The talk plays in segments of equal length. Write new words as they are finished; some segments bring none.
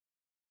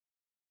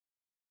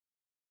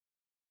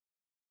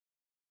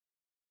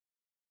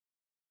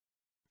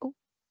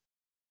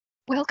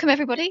Welcome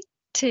everybody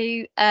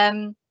to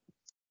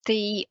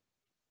the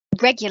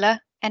regular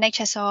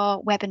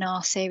NHS-R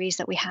webinar series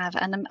that we have,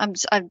 and I'm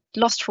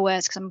lost for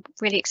words because I'm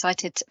really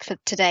excited for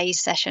today's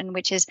session,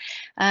 which is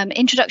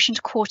Introduction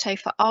to Quarto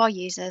for R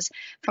users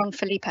from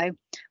Filippo.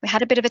 We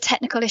had a bit of a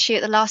technical issue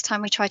at the last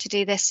time we tried to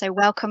do this, so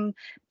welcome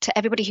to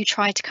everybody who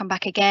tried to come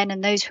back again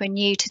and those who are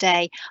new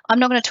today. I'm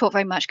not going to talk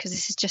very much because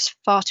this is just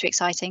far too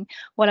exciting.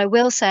 What I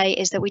will say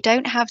is that we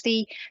don't have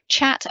the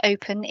chat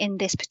open in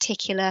this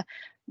particular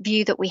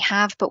view that we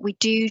have, but we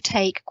do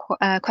take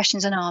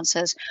questions and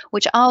answers,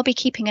 which I'll be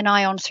keeping an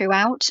eye on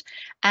throughout.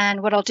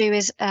 And what I'll do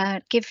is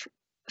give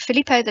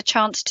Filippo the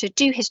chance to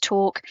do his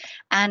talk,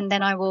 and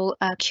then I will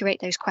curate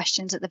those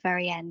questions at the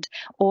very end,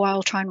 or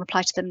I'll try and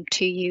reply to them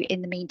to you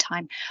in the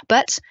meantime.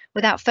 But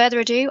without further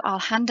ado, I'll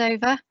hand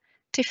over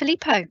to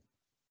Filippo.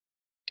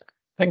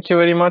 Thank you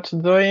very much,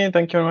 Zoe.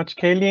 Thank you very much,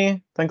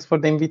 Kaylee. Thanks for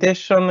the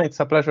invitation.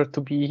 It's a pleasure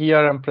to be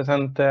here and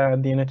present the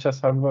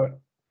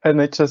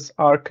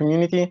NHS-R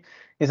community.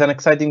 It's an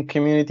exciting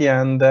community,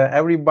 and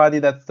everybody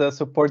that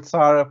supports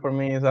R for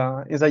me is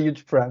a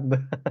huge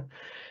friend.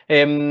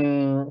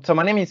 So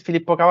my name is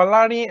Filippo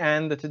Cavallari,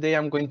 and today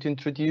I'm going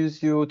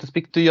to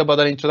speak to you about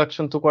an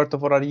introduction to Quarto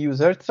for our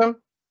users.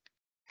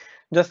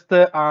 Just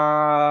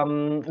a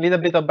little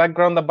bit of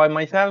background about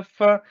myself.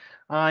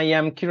 I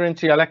am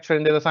currently a lecturer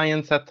in data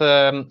science at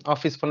the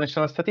Office for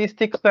National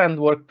Statistics and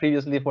worked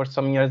previously for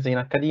some years in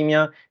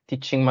academia,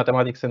 teaching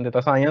mathematics and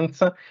data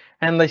science.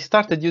 And I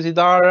started using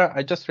R.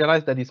 I just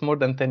realized that it's more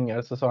than 10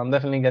 years, so I'm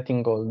definitely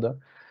getting old.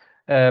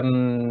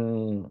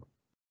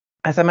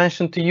 As I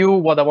mentioned to you,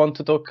 what I want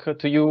to talk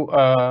to you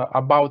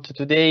about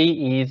today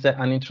is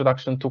an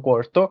introduction to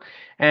Quarto.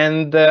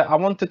 And I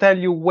want to tell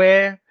you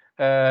where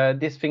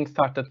this thing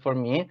started for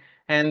me.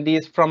 And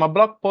is from a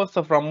blog post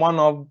from one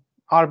of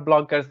our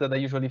bloggers that I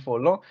usually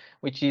follow,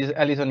 which is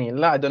Alison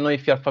Hill. I don't know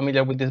if you're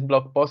familiar with this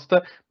blog post,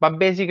 but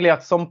basically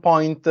at some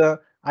point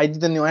I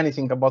didn't know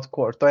anything about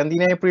Quarto. And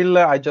in April,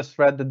 I just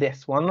read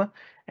this one.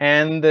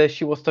 And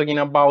she was talking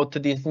about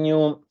this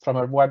new, from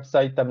her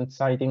website,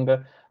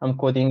 I'm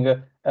quoting,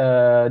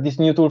 this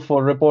new tool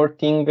for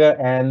reporting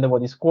and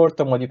what is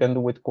Quarto and what you can do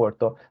with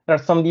Quarto. There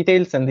are some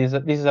details, and this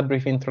is a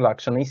brief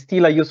introduction. It's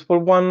still a useful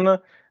one.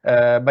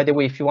 By the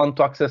way, if you want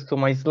to access to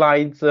my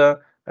slides,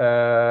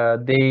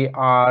 they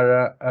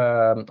are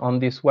on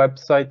this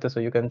website, so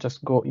you can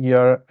just go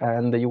here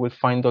and you will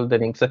find all the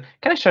links.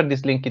 Can I share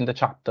this link in the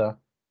chat?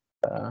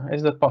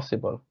 Is that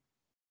possible?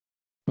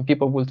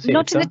 People will see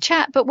Not in the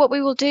chat, but what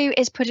we will do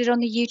is put it on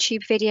the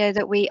YouTube video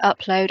that we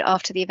upload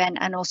after the event,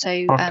 and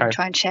also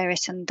try and share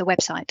it on the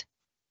website.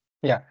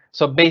 Yeah,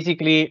 so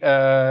basically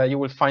you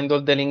will find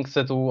all the links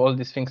to all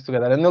these things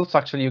together, and also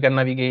actually you can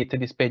navigate to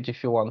this page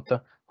if you want,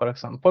 for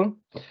example.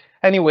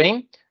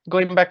 Anyway,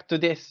 going back to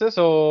this,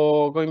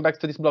 going back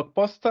to this blog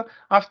post,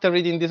 after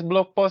reading this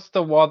blog post,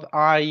 what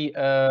I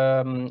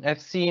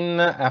have seen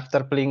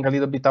after playing a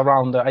little bit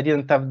around, I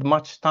didn't have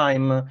much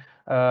time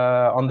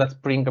on that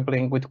spring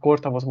playing with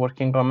Quarto. I was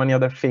working on many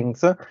other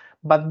things.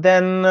 But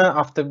then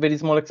after very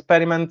small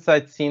experiments,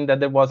 I'd seen that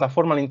there was a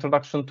formal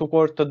introduction to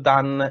Quarto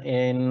done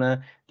in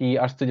the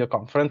RStudio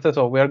conference.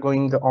 So we are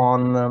going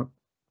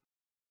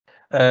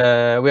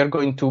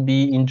to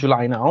be in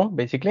July now,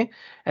 basically.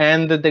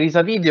 And there is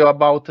a video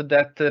about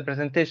that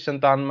presentation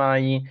done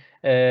by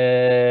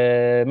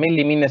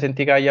mainly Minne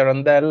Senticaia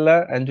Rondel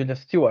and Julia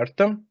Stewart.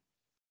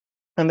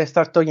 And they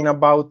start talking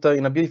about,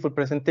 in a beautiful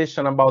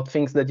presentation, about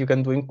things that you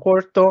can do in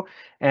Quarto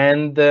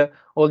and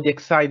all the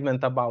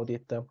excitement about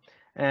it.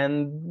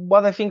 And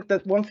what I think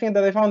that one thing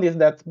that I found is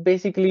that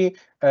basically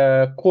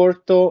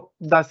Quarto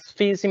does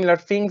similar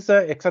things,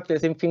 exactly the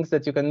same things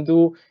that you can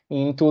do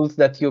in tools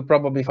that you're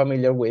probably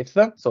familiar with.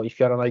 So if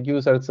you're an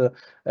users,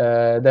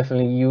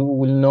 definitely you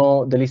will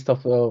know the list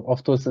of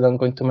tools that I'm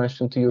going to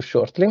mention to you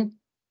shortly.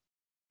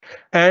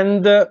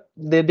 And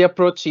the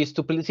approach is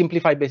to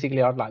simplify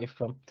basically our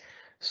life.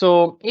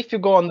 So if you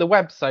go on the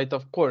website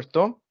of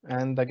Quarto,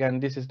 and again,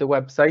 this is the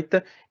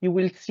website, you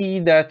will see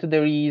that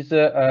there is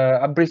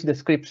a brief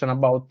description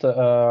about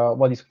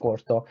what is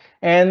Quarto.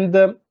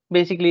 And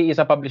basically it's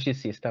a publishing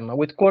system.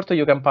 With Quarto,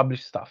 you can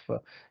publish stuff,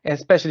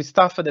 especially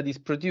stuff that is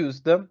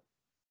produced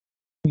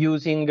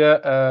using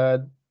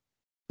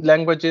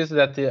languages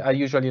that are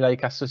usually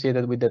like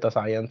associated with data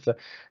science.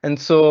 And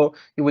so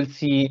you will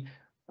see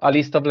a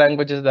list of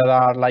languages that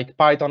are like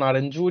Python, R,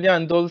 and Julia.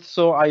 And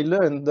also I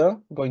learned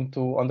going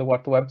on the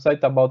Quarto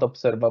website about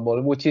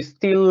Observable, which is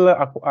still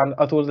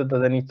a tool that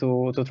I need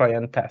to try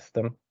and test.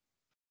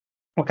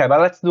 Okay, but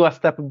let's do a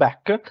step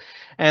back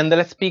and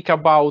let's speak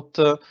about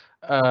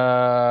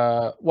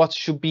what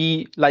should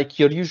be like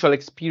your usual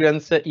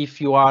experience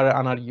if you are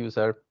an R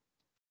user.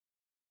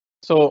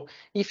 So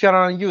if you're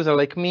a user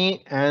like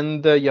me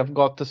and you have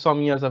got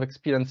some years of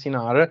experience in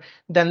R,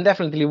 then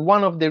definitely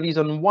one of the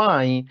reasons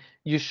why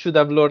you should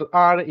have learned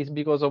R is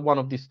because of one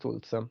of these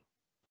tools.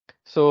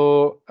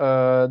 So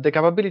the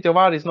capability of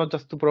R is not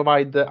just to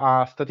provide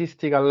a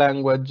statistical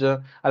language,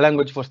 a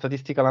language for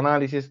statistical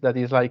analysis that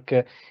is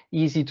like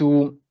easy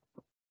to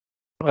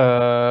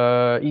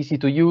easy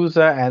to use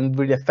and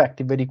really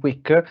effective, very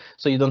quick.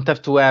 So you don't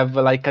have to have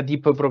like a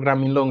deep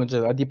programming knowledge,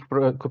 a deep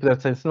computer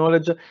science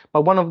knowledge.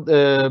 But one of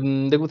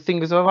the good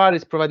things of R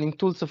is providing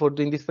tools for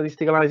doing this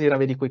statistical analysis in a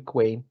very quick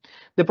way.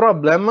 The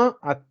problem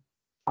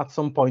at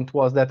some point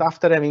was that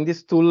after having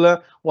this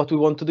tool, what we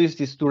want to do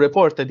is to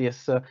report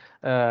this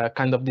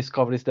kind of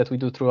discoveries that we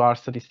do through our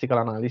statistical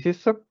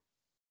analysis.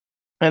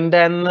 And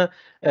then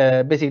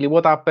basically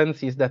what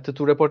happens is that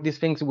to report these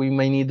things, we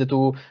may need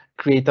to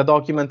create a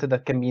document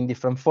that can be in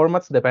different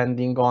formats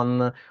depending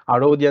on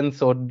our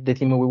audience or the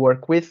team we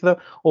work with.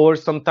 Or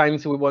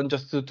sometimes we want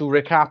just to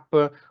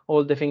recap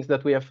all the things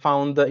that we have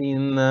found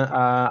in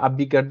a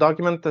bigger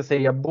document,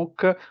 say a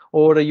book,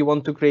 or you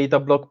want to create a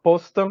blog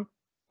post.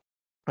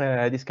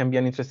 This can be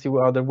an interesting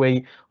other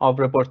way of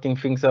reporting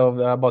things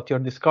about your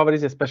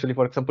discoveries, especially,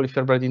 for example, if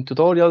you're writing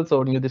tutorials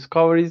or new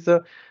discoveries.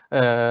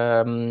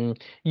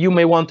 You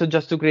may want to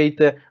just to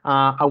create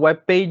a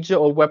web page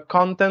or web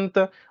content,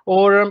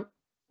 or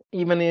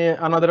even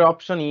another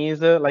option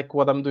is like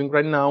what I'm doing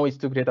right now is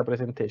to create a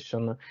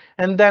presentation,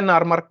 and then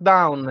R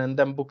Markdown, and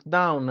then book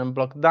down, and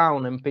block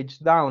down, and page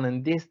down,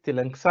 and distill,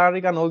 and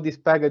Xarigan, all these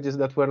packages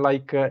that were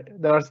like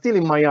that are still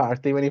in my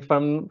heart, even if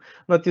I'm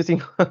not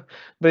using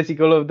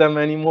basically all of them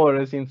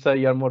anymore since a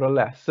year more or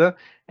less.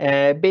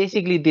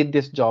 Basically did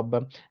this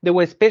job. There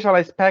were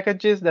specialized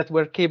packages that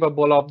were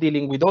capable of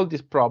dealing with all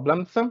these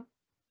problems.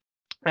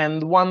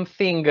 And one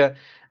thing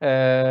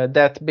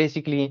that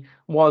basically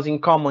was in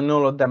common in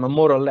all of them,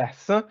 more or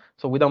less,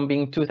 so without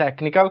being too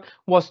technical,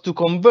 was to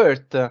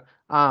convert a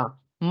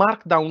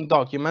Markdown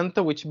document,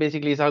 which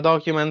basically is a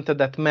document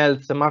that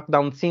melts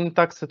Markdown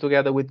syntax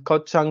together with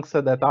code chunks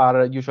that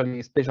are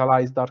usually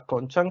specialized R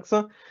code chunks.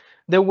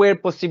 There were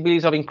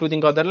possibilities of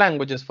including other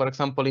languages. For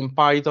example, in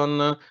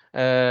Python,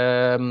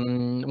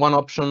 one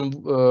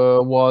option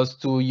was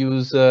to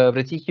use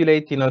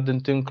Reticulate in order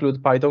to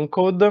include Python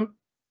code.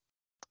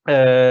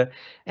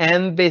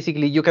 And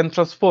basically you can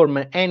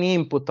transform any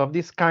input of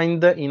this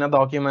kind in a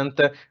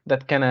document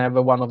that can have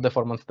one of the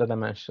formats that I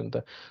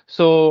mentioned.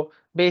 So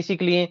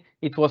basically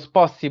it was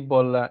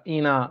possible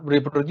in a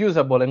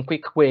reproducible and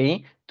quick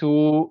way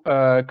to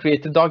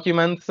create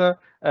documents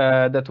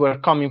that were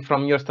coming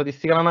from your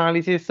statistical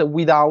analysis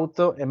without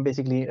and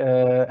basically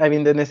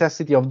having the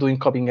necessity of doing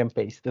copying and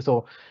paste.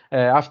 So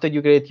after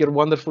you create your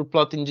wonderful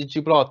plot in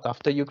ggplot,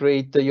 after you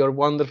create your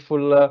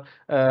wonderful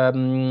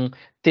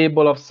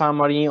table of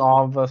summary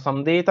of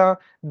some data,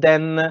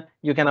 then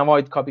you can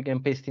avoid copying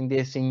and pasting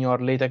this in your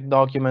LaTeX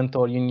document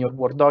or in your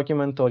Word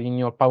document or in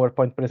your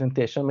PowerPoint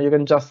presentation. But you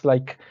can just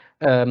like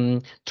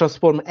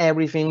transform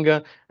everything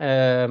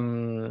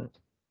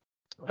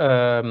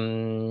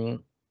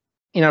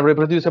in a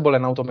reproducible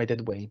and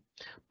automated way.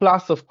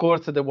 Plus, of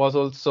course, there was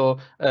also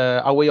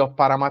a way of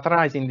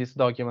parameterizing this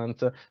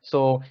document.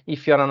 So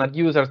if you're an ad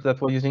user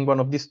that was using one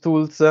of these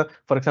tools,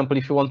 for example,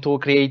 if you want to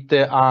create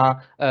a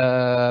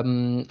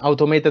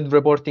automated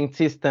reporting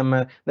system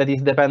that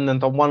is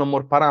dependent on one or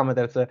more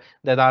parameters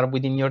that are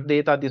within your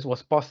data, this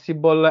was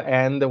possible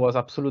and was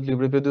absolutely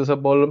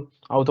reproducible,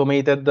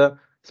 automated,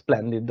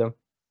 splendid.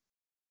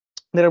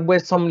 There were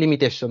some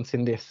limitations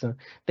in this.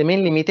 The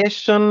main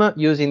limitation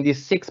using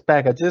these 6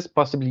 packages,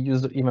 possibly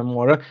used even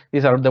more,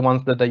 these are the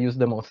ones that I use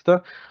the most,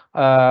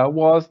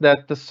 was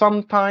that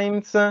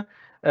sometimes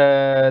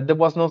there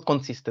was no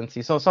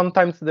consistency. So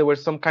sometimes there were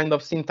some kind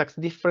of syntax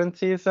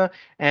differences,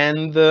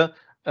 and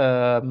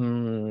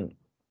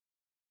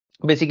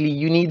basically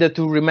you needed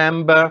to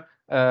remember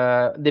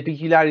the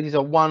peculiarities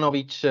of one of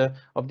each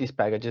of these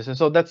packages.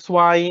 So that's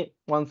why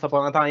once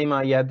upon a time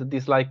I had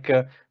this like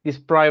this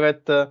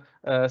private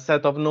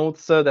set of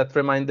notes that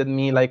reminded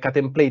me like a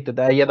template.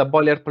 I had a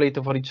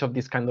boilerplate for each of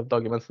these kind of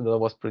documents that I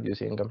was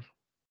producing.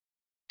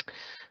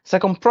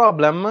 Second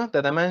problem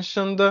that I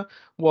mentioned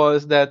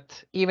was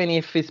that even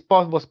if it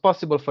was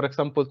possible, for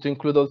example, to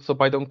include also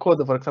Python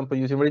code, for example,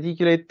 using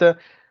Reticulate,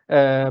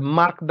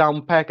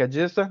 Markdown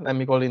packages, let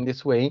me call it in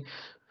this way,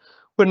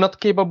 were not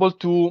capable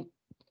to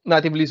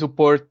natively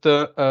support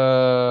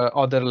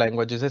other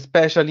languages,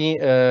 especially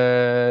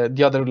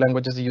the other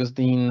languages used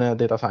in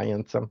data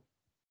science.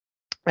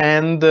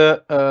 And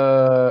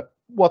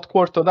what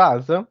Quarto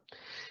does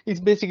is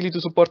basically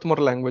to support more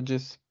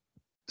languages.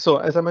 So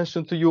as I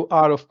mentioned to you,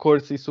 R, of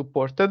course, is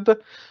supported.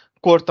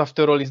 Quarto,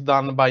 after all, is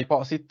done by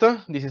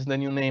POSIT. This is the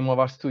new name of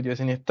RStudio,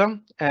 isn't it?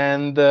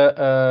 And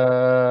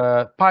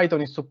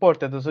Python is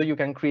supported, so you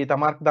can create a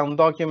Markdown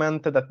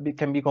document that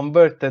can be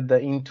converted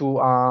into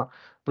a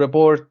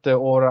report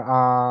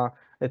or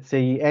let's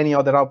say any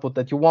other output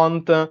that you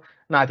want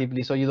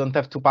natively, so you don't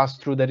have to pass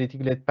through the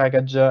Reticulate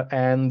package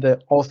and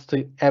host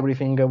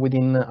everything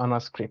within an R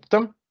script.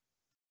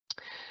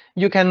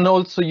 You can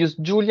also use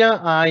Julia.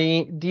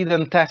 I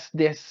didn't test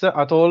this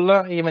at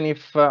all, even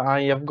if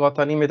I have got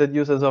unlimited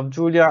uses of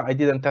Julia. I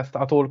didn't test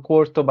at all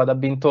Quarto, but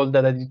I've been told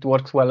that it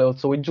works well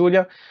also with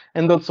Julia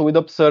and also with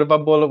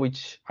Observable,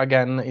 which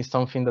again is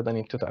something that I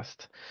need to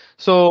test.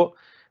 So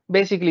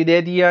basically the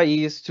idea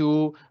is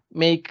to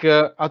make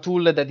a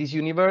tool that is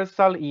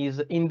universal, is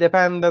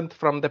independent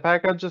from the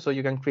package, so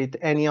you can create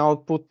any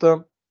output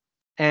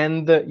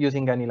and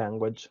using any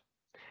language.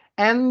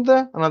 And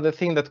another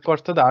thing that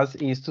Quarto does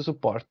is to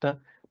support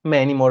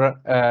many more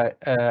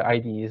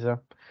IDEs.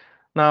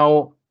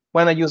 Now,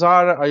 when I use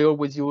R, I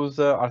always use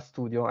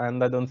RStudio,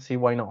 and I don't see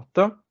why not.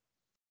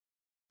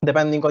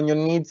 Depending on your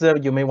needs,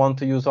 you may want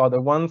to use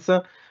other ones.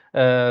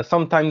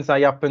 Sometimes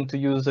I happen to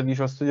use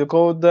Visual Studio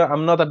Code.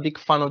 I'm not a big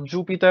fan of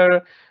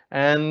Jupyter,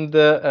 and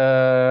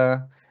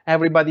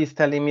everybody's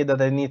telling me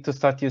that I need to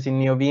start using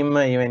Neovim,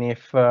 even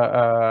if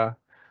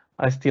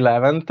I still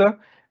haven't.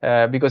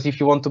 Because if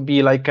you want to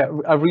be like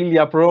really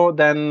a pro,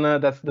 then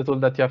that's the tool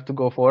that you have to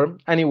go for.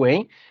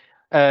 Anyway,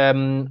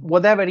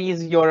 whatever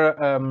is your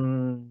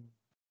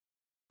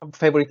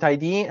favorite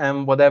ID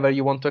and whatever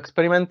you want to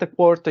experiment,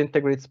 Quarto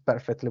integrates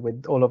perfectly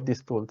with all of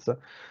these tools.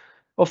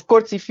 Of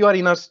course, if you are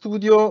in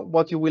RStudio,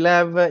 what you will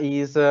have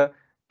is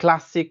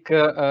classic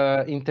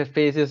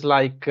interfaces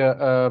like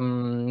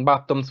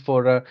buttons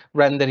for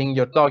rendering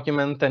your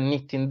document and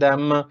knitting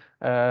them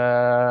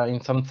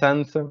in some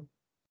sense.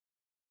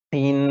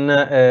 In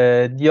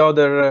the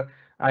other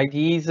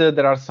IDEs,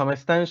 there are some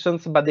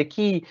extensions, but the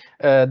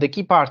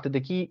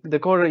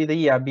core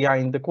idea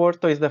behind the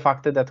Quarto is the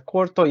fact that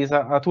Quarto is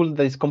a tool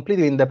that is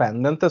completely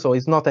independent, so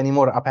it's not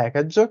anymore a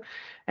package.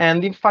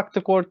 And in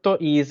fact, Quarto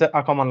is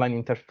a command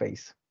line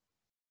interface.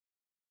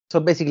 So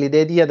basically, the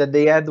idea that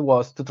they had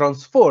was to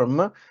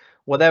transform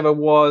whatever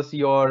was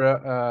your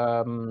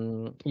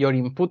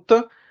input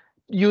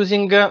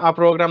using a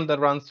program that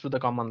runs through the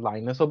command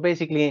line. So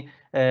basically,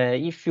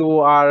 if you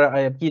are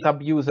a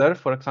GitHub user,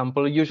 for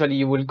example, usually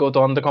you will go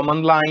on the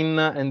command line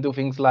and do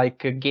things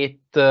like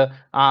git,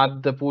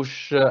 add,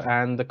 push,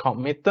 and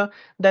commit.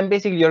 Then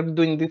basically you're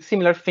doing the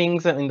similar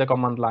things in the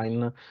command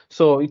line.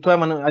 So to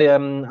have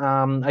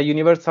a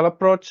universal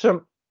approach,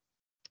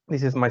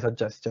 this is my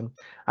suggestion.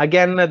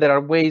 Again, there are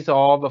ways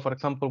of, for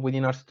example,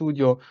 within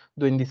RStudio,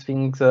 doing these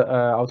things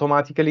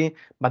automatically.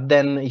 But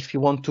then if you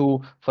want to,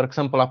 for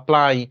example,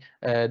 apply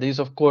the use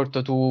of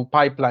Quarto to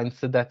pipelines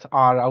that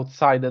are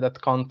outside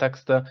that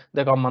context,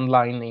 the command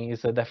line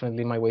is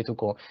definitely my way to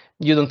go.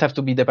 You don't have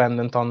to be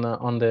dependent on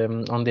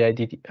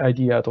the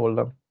idea at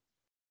all.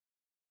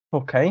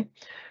 Okay.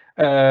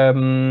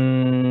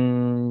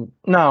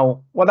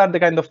 Now, what are the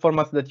kind of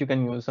formats that you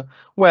can use?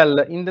 Well,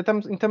 in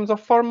terms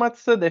of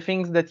formats, the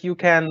things that you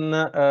can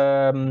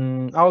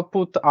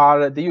output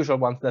are the usual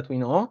ones that we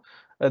know.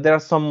 There are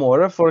some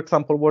more. For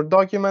example, Word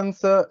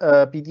documents,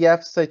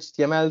 PDFs,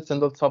 HTMLs,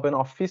 and also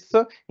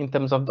OpenOffice in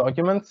terms of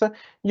documents.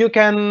 You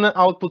can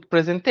output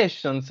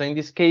presentations. In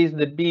this case,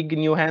 the big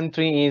new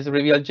entry is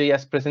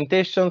Reveal.js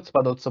presentations,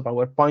 but also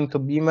PowerPoint or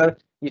Beamer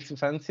if you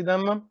fancy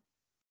them.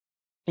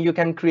 You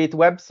can create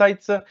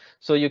websites,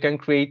 so you can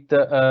create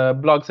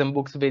blogs and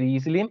books very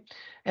easily,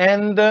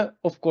 and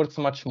of course,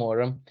 much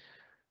more.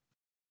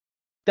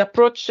 The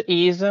approach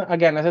is,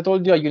 again, as I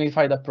told you, a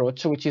unified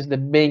approach, which is the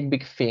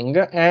big thing.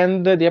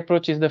 And the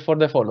approach is for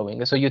the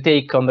following. So you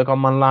take on the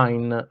command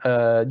line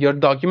your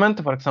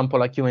document, for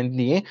example, a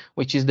Q&A,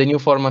 which is the new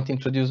format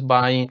introduced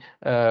by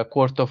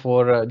Quarto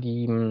for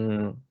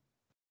the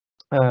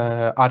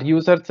R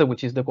users,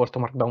 which is the Quarto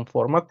Markdown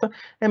format.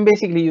 And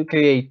basically you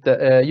create,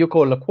 you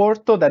call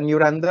Quarto, then you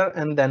render,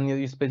 and then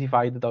you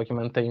specify the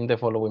document in the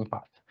following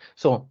path.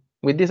 So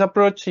with this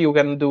approach, you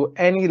can do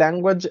any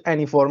language,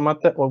 any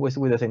format, always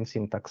with the same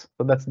syntax.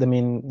 So that's the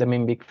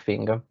main big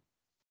thing.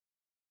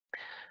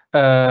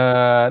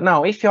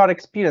 Now, if you are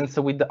experienced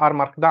with R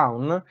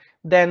Markdown,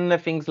 then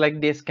things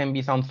like this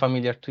can sound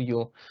familiar to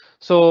you.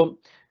 So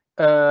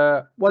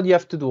what you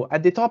have to do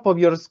at the top of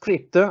your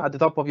script, at the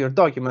top of your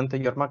document,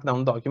 your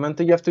Markdown document,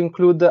 you have to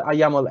include a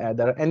YAML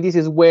header, and this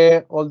is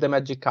where all the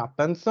magic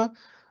happens.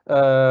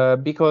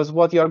 Because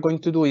what you are going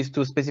to do is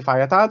to specify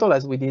a title,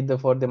 as we did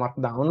for the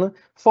Markdown.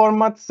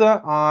 Formats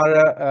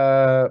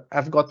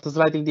have got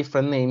slightly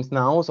different names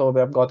now, so we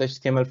have got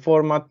HTML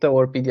format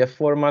or PDF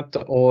format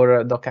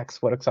or docx,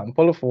 for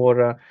example,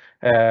 for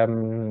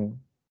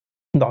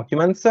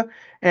documents.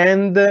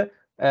 And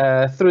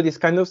through this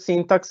kind of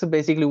syntax,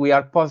 basically,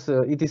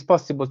 it is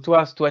possible to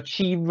us to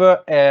achieve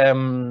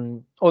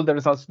all the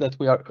results that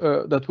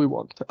we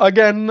want.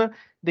 Again,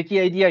 the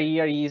key idea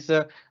here is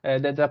that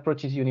the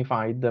approach is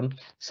unified.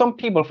 Some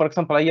people, for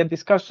example, I had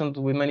discussions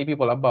with many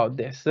people about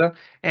this,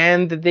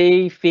 and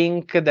they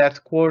think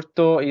that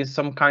Quarto is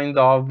some kind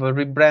of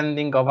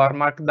rebranding of R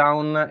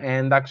Markdown,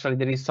 and actually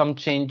there is some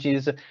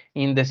changes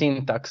in the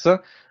syntax.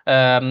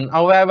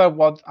 However,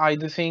 what I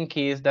do think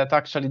is that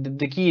actually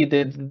the key,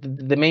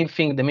 the main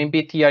thing, the main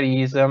bit here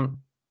is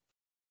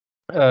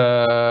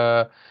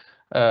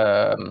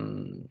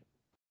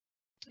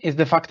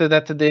the fact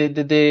that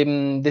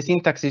the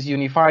syntax is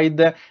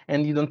unified,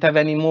 and you don't have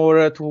any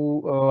more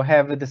to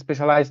have the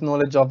specialized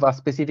knowledge of a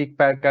specific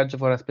package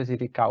for a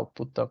specific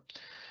output.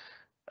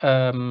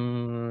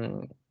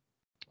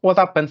 What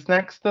happens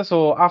next?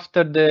 So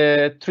after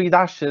the 3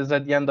 dashes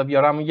at the end of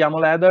your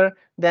YAML header,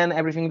 then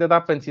everything that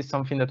happens is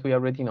something that we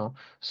already know.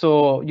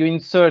 So you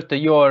insert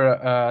your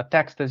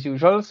text as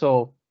usual,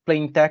 so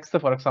plain text,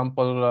 for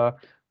example,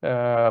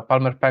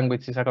 Palmer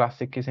Penguins is a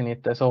classic, isn't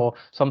it? So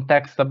some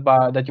text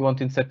about that you want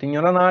to insert in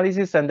your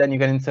analysis, and then you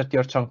can insert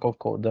your chunk of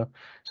code.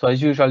 So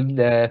as usual,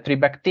 the 3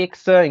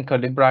 backticks in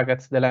curly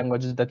brackets, the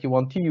language that you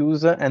want to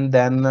use, and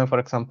then, for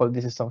example,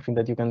 this is something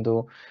that you can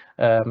do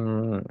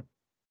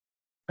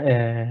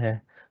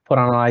for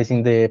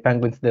analyzing the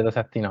Penguins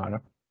dataset in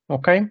R.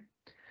 Okay.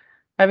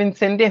 Having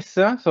said this,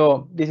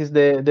 so this is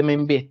the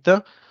main bit.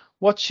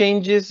 What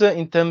changes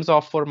in terms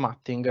of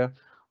formatting?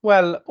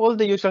 Well, all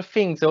the usual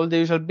things, all the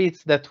usual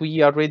bits that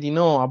we already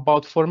know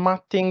about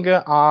formatting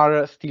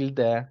are still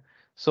there.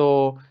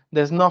 So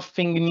there's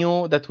nothing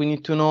new that we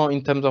need to know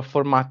in terms of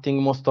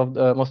formatting most of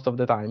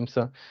the times.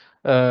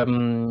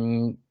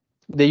 The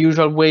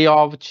usual way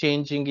of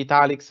changing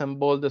italics and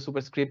bold,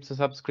 superscripts,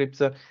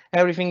 subscripts,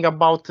 everything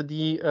about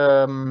the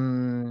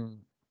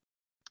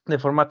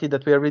formatting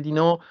that we already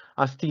know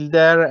are still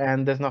there,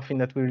 and there's nothing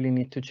that we really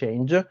need to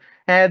change.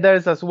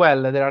 Headers as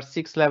well, there are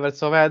 6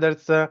 levels of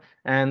headers,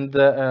 and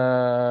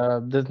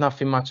there's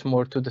nothing much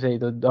more to say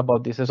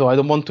about this, so I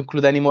don't want to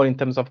include any more in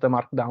terms of the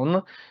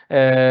markdown.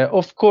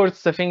 Of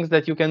course, the things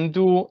that you can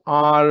do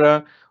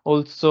are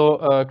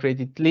also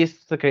create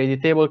lists,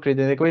 create table, create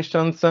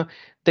equations.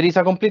 There is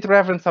a complete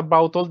reference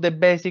about all the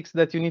basics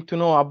that you need to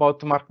know about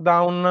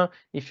Markdown.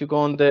 If you go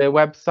on the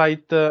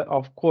website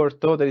of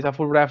Quarto, there is a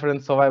full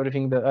reference of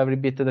everything, every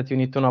bit that you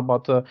need to know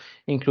about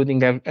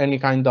including any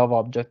kind of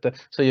object.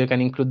 So you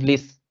can include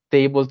lists,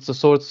 tables,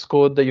 source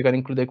code, you can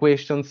include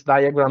equations,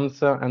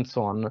 diagrams, and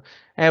so on.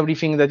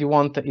 Everything that you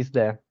want is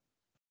there.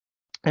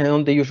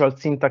 And the usual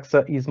syntax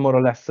is more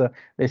or less the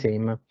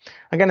same.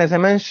 Again, as I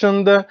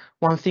mentioned,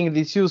 one thing that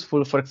is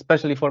useful for,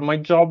 especially for my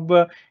job,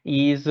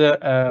 is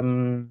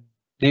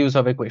the use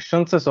of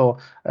equations. So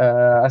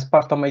as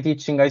part of my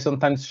teaching, I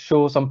sometimes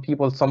show some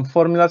people some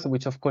formulas,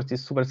 which of course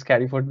is super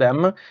scary for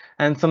them.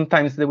 And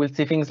sometimes they will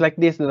see things like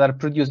this that are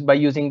produced by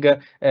using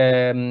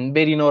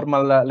very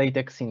normal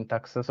LaTeX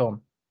syntax.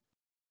 So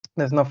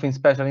there's nothing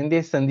special in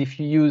this, and if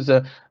you use,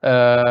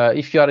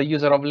 if you are a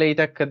user of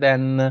LaTeX,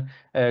 then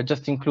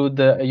just include,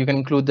 you can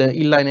include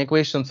inline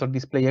equations or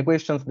display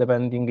equations,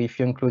 depending if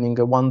you're including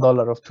 $1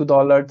 or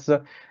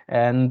 $2,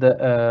 and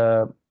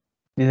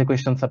these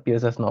equations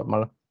appears as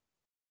normal.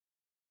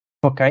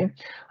 Okay,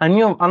 a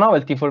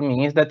novelty for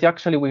me is that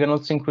actually we can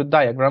also include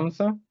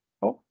diagrams.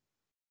 Oh,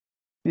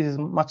 this is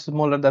much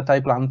smaller than I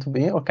planned to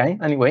be. Okay,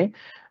 anyway,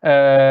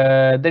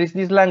 there is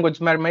this language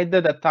Mermaid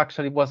that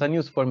actually was a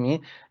news for me.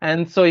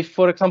 And so if,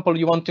 for example,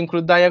 you want to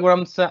include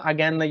diagrams,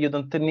 again, you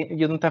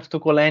don't have to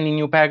call any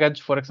new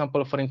package, for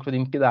example, for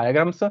including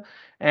diagrams.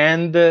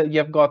 And you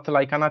have got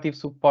like a native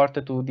support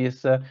to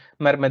this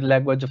Mermaid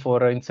language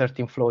for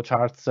inserting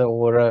flowcharts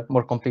or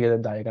more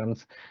complicated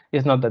diagrams.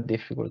 It's not that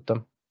difficult.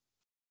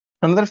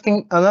 Another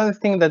thing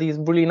that is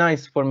really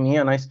nice for me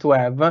and nice to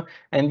have,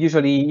 and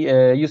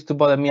usually used to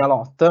bother me a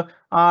lot,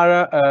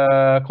 are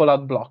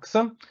callout blocks.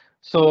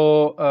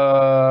 So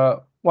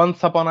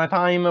once upon a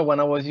time,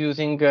 when I was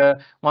using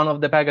one of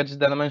the packages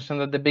that I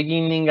mentioned at the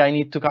beginning, I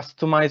need to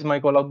customize my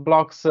callout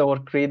blocks or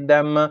create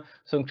them,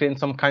 so create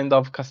some kind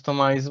of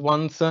customized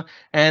ones.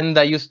 And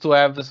I used to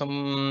have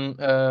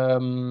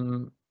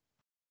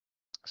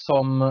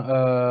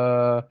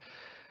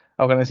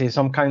how can I say,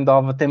 some kind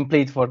of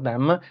template for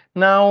them.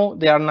 Now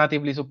they are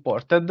natively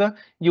supported.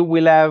 You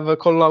will have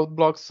callout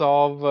blocks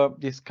of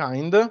this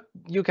kind.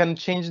 You can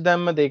change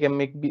them. They can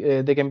be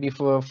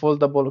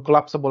foldable,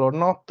 collapsible or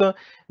not.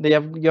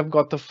 You have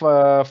got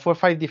 4 or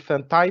 5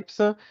 different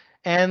types.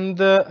 And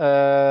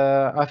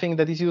I think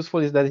that is useful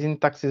is that the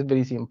syntax is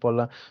very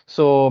simple.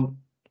 So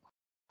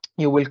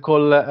you will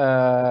call,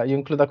 you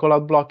include a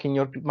callout block in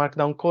your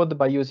Markdown code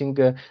by using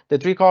the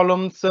 3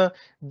 columns.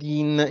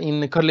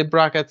 In curly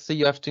brackets,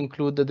 you have to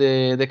include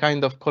the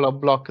kind of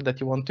callout block that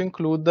you want to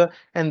include,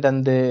 and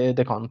then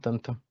the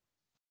content.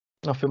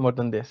 Nothing more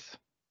than this.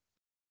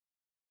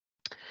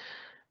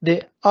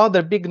 The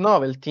other big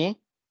novelty,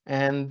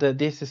 and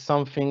this is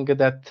something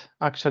that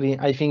actually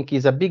I think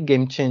is a big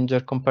game changer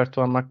compared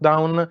to R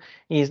Markdown,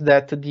 is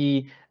that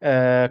the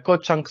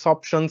code chunks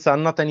options are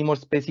not anymore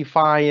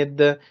specified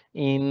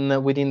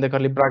within the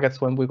curly brackets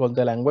when we call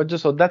the language.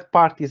 So that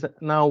part is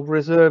now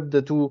reserved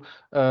to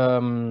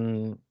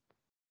the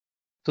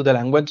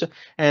language,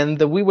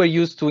 and we were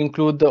used to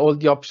include all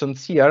the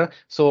options here.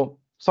 So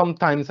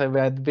sometimes I've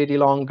had very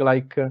long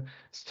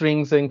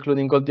strings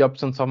including all the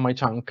options of my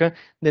chunk.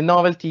 The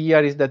novelty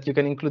here is that you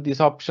can include these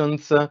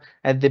options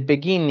at the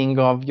beginning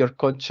of your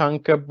code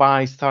chunk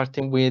by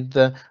starting with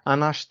an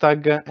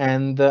hashtag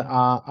and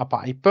a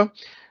pipe.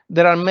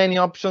 There are many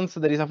options.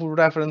 There is a full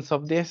reference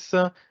of this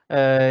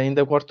in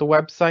the Quarto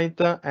website,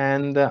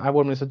 and I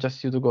warmly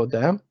suggest you to go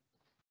there.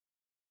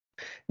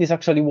 This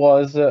actually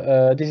was,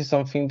 this is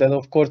something that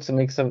of course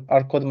makes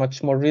our code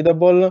much more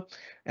readable,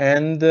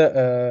 and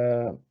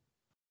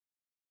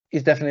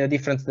is definitely a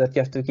difference that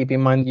you have to keep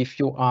in mind if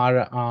you are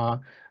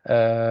an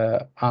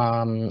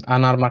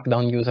R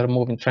Markdown user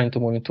trying to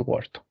move into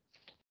Quarto.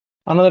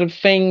 Another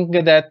thing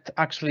that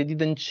actually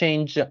didn't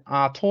change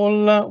at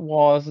all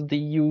was the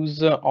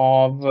use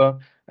of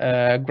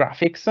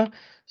graphics.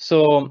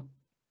 So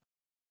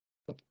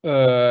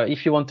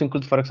if you want to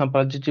include, for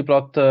example, a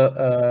ggplot,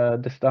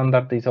 the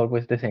standard is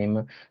always the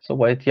same. So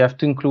what you have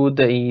to include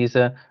is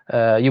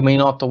you may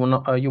want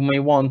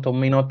or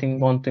may not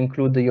want to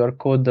include your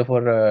code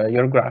for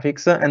your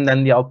graphics, and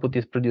then the output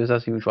is produced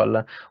as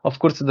usual. Of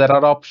course, there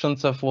are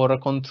options for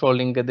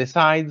controlling the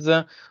size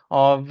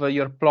of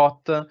your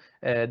plot,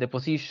 the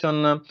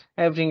position,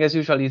 everything as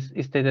usual is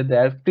stated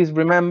there. Please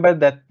remember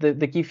that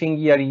the key thing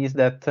here is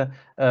that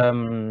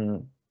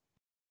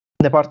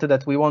the part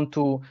that we want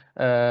to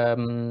the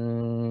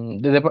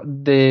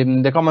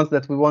commands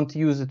that we want to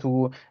use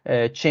to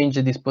change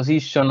the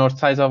disposition or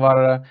size of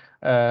our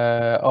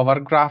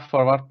graph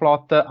or our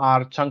plot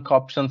are chunk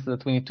options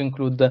that we need to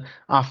include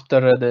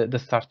after the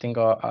starting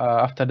or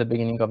after the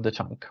beginning of the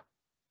chunk.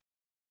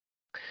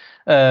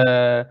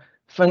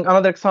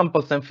 Another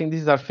example, I think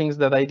these are things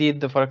that I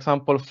did, for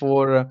example,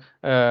 for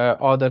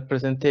other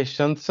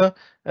presentations,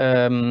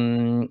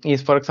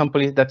 is, for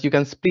example, is that you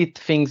can split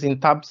things in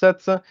tab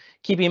sets.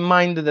 Keep in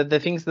mind that the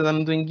things that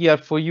I'm doing here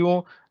for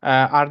you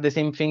are the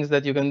same things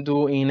that you can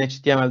do in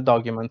HTML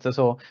documents.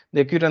 So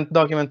the current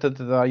document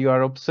that you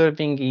are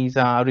observing is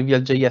a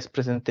Reveal.js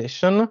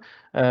presentation,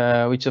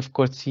 which of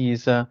course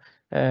is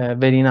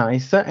very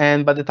nice,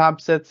 but the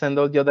tab sets and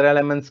all the other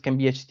elements can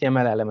be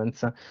HTML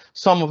elements.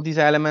 Some of these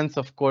elements,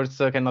 of course,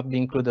 cannot be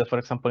included, for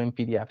example, in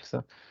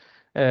PDFs.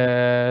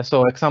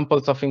 So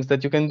examples of things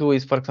that you can do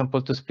is, for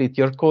example, to split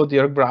your code,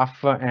 your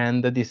graph,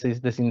 and this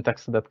is the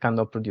syntax that kind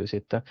of produce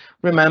it.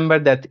 Remember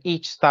that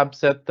each tab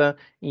set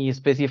is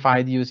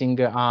specified using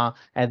a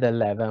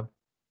header.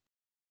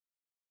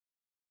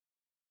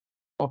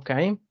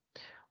 Okay.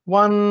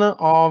 One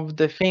of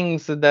the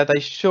things that I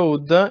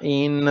showed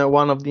in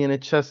one of the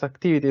NHS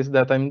activities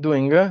that I'm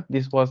doing,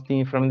 this was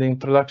from the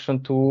introduction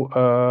to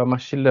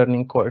machine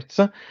learning course,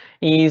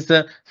 is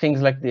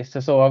things like this.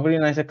 So a very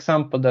nice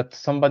example that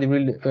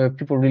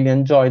people really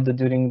enjoyed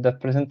during that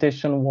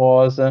presentation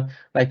was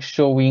like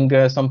showing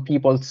some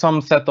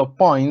set of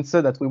points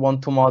that we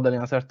want to model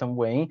in a certain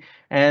way,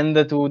 and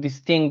to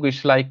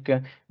distinguish like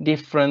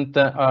different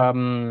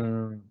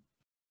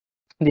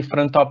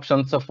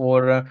options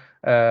for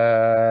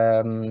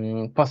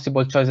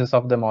possible choices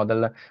of the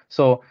model.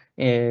 So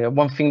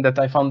one thing that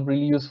I found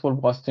really useful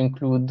was to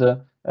include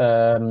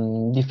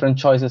different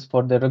choices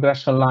for the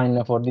regression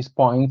line for these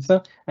points,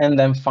 and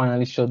then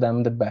finally show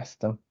them the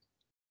best.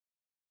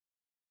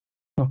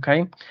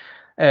 Okay.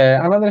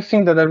 Another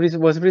thing that I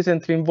was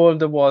recently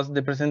involved was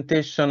the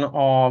presentation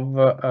of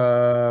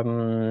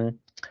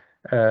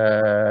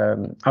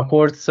a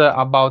course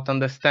about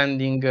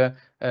understanding the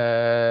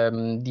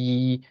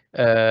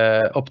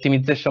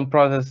optimization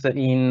process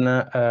in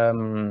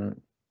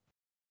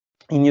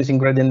using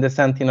gradient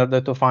descent in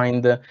order to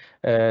find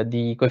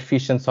the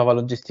coefficients of a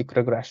logistic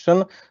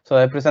regression. So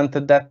I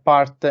presented that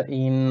part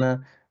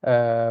in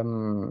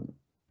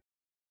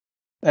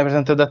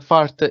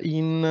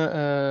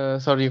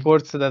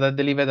course that I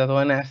delivered at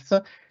ONS.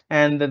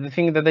 And the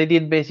thing that I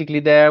did basically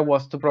there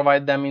was to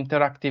provide them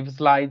interactive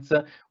slides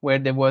where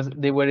they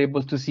were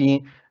able to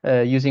see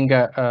using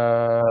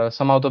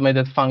some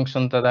automated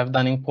function that I've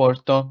done in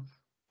Quarto.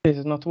 This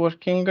is not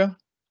working.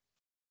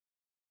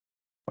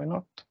 Why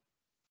not?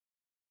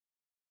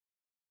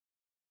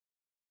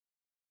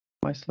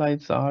 My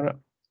slides are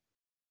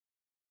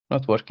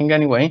not working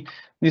anyway.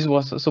 This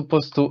was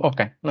supposed to,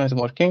 okay, now it's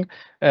working.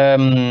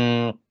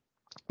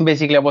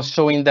 Basically, I was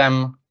showing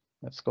them,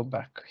 let's go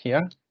back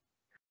here.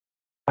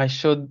 I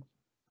showed,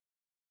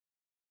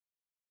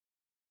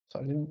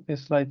 sorry,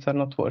 these slides are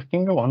not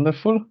working.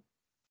 Wonderful.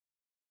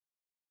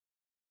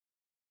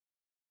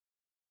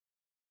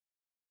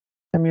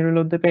 Let me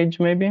reload the page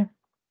maybe.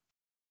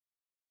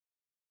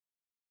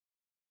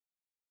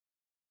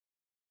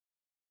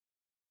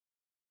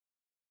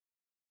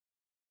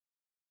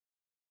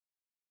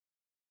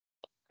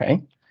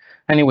 Okay.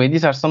 Anyway,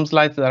 these are some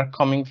slides that are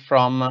coming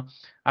from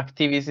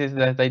activities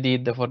that I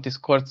did for this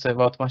course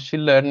about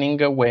machine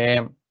learning,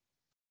 where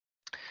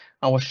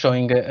I was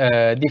showing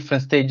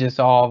different stages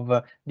of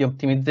the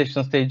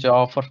optimization stage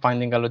for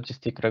finding a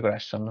logistic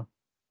regression.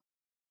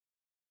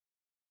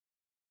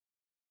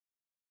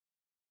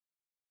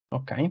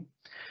 Okay.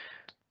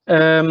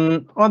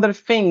 Other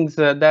things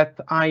that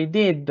I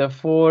did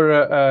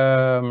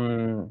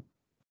for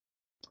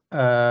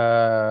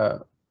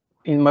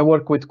in my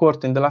work with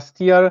Quarto in the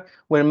last year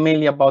were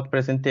mainly about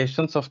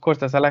presentations. Of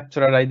course, as a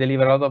lecturer, I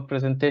deliver a lot of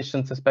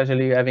presentations,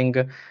 especially having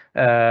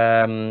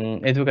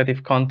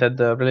educative content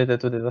related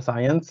to data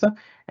science.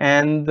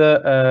 And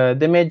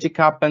the magic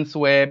happens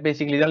where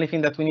basically the only thing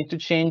that we need to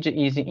change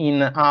is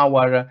in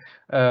our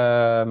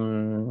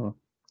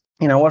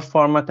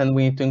format, and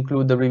we need to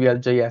include the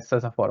Reveal.js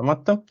as a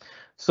format.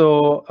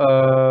 So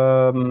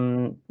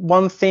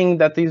one thing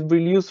that is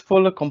really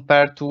useful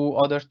compared to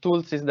other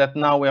tools is that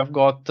now we have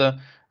got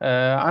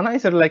a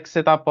nicer like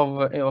setup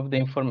of the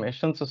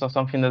information. So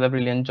something that I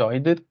really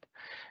enjoyed it.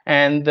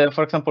 And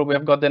for example, we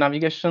have got the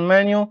navigation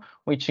menu,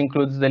 which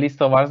includes the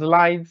list of our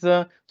slides,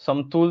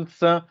 some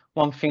tools.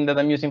 One thing that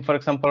I'm using, for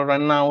example,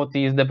 right now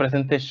is the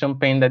presentation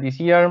pane that is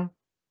here.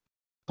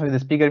 with the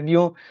speaker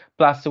view.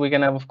 Plus, we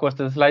can have, of course,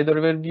 the slide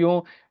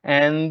overview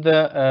and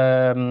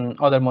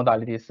other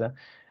modalities.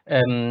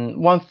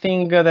 One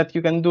thing that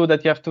you can do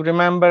that you have to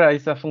remember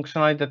is a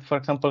functionality that, for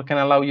example, can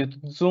allow you to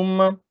zoom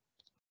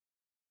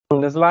on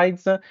the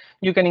slides.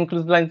 You can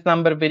include slides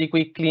number very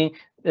quickly,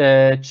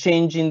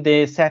 changing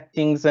the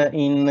settings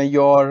in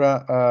your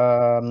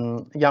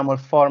YAML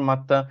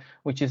format,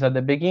 which is at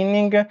the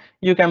beginning.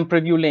 You can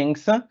preview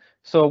links.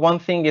 So one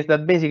thing is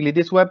that basically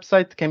this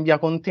website can be a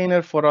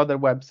container for other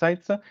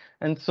websites.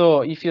 And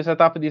so if you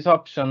set up this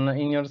option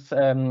in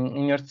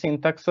your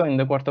syntax in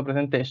the Quarto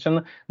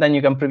presentation, then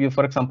you can preview,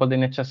 for example, the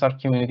NHS-R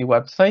community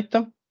website.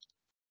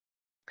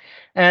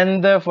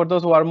 And for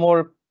those who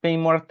are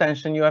paying more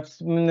attention, you have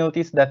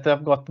noticed that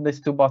I've got these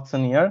two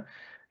buttons here,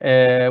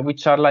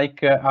 which are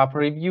like a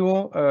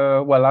preview,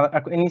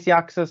 an easy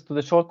access to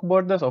the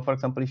chalkboard. So for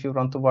example, if you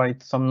want to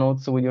write some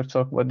notes with your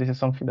chalkboard, this is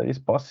something that is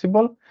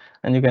possible,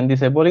 and you can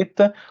disable it,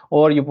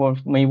 or you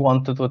may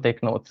want to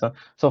take notes.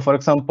 So for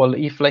example,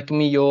 if like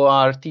me, you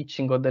are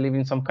teaching or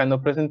delivering some kind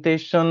of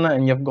presentation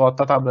and you've got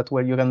a tablet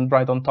where you can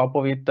write on top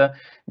of it,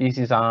 this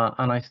is a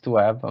nice to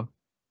have.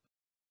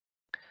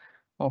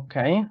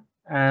 Okay.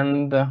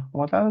 And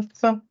what else?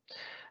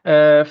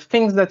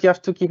 Things that you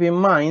have to keep in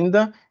mind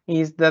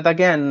is that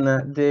again,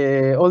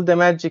 all the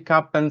magic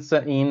happens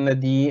in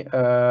the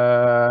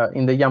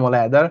YAML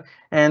header,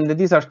 and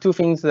these are two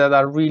things that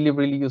are really,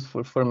 really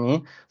useful for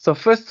me. So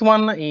first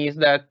one is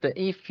that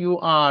if you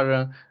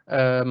are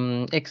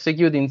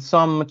executing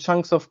some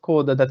chunks of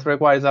code that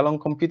requires a long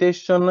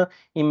computation,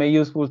 it may be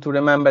useful to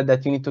remember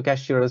that you need to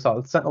cache your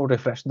results or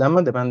refresh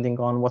them, depending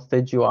on what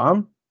stage you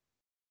are.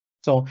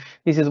 So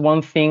this is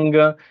one thing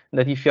that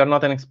if you're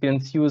not an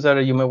experienced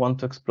user, you may want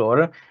to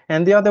explore.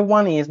 And the other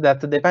one is that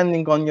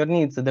depending on your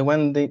needs,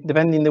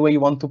 depending the way you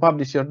want to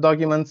publish your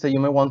documents, you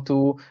may want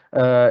to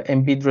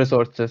embed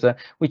resources,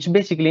 which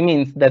basically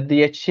means that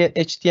the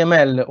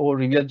HTML or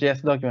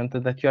Reveal.js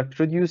document that you are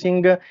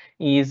producing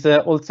is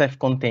all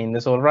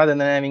self-contained. So rather than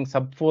having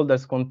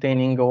subfolders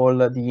containing all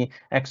the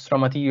extra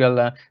material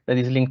that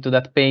is linked to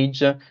that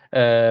page,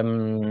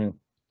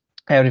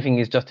 everything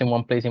is just in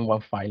one place in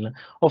one file.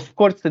 Of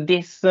course,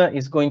 this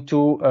is going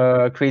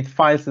to create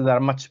files that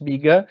are much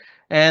bigger.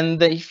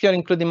 And if you're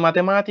including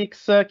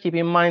mathematics, keep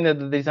in mind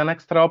that there's an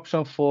extra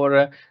option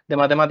for the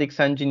mathematics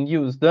engine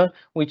used,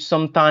 which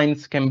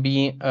sometimes can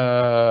be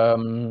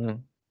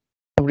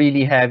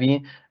really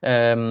heavy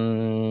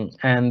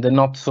and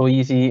not so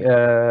easy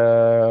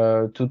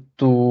to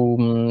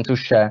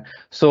share.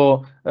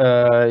 So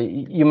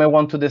you may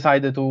want to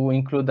decide to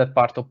include that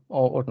part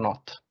or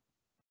not.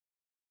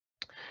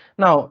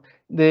 Now,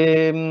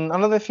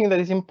 another thing that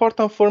is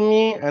important for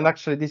me, and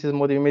actually this is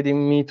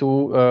motivating me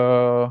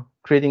to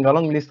creating a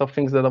long list of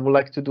things that I would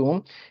like to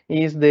do,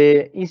 is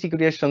the easy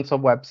creations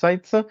of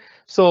websites.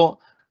 So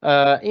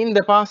in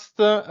the past,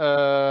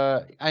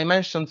 I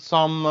mentioned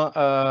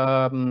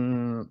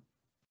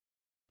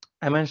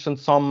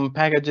some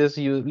packages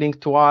you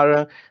linked to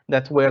R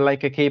that were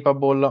like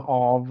capable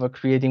of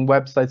creating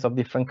websites of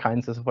different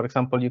kinds. So for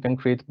example, you can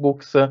create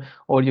books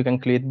or you can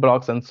create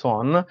blogs and so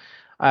on.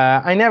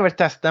 I never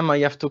test them, I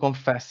have to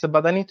confess,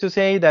 but I need to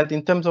say that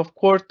in terms of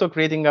Quarto,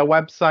 creating a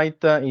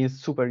website is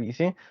super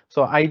easy.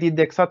 So I did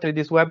exactly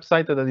this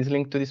website that is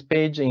linked to this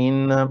page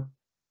in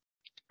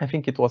I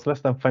think it was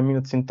less than 5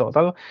 minutes in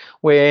total,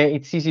 where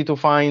it's easy to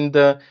find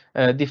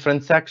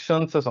different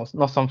sections, so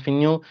not something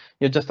new.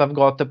 You just have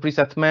got the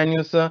preset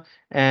menus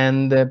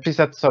and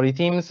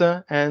themes.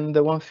 And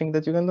one thing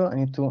that you can do, I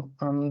need to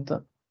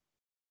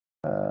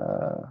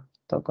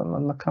toggle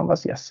on the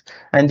canvas, yes.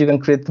 And you can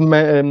create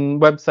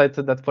websites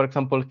that, for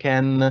example,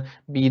 can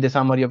be the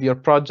summary of your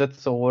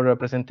projects or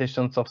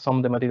presentations of some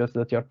of the materials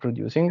that you're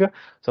producing.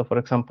 So for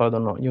example, I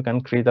don't know, you can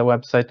create a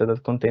website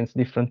that contains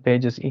different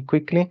pages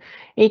quickly.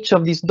 Each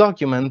of these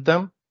documents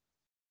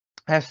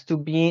has to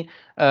be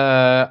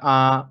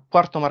a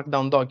Quarto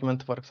Markdown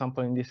document, for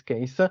example, in this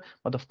case,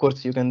 but of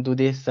course you can do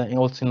this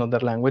also in other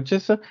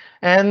languages.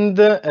 And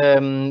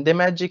the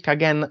magic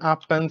again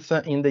happens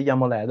in the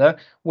YAML header,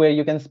 where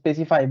you can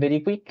specify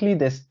very quickly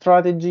the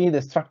strategy,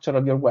 the structure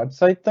of your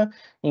website,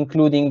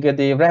 including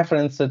the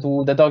reference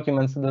to the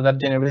documents that are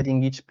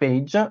generating each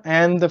page,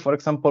 and for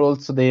example,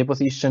 also the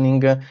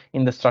positioning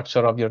in the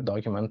structure of your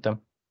document.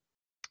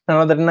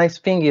 Another nice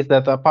thing is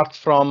that apart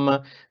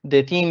from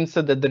the themes,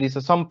 that there is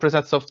some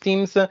presets of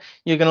themes,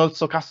 you can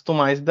also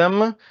customize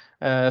them.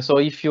 So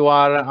if you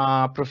are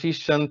a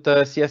proficient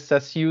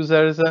CSS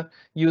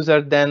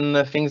user,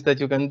 then things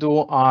that you can do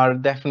are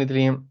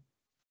definitely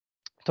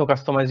to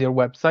customize your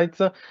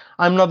websites.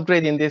 I'm not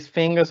great in this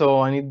thing,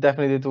 so I need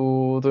definitely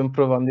to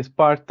improve on this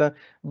part.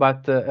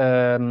 But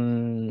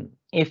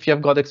if you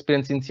have got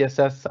experience in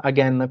CSS,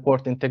 again,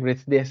 Quarto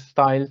integrates this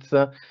styles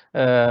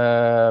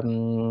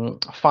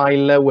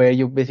file where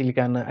you basically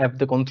can have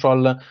the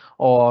control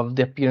of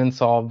the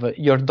appearance of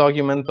your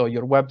document or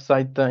your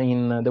website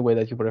in the way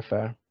that you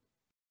prefer.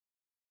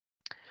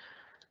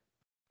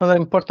 Another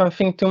important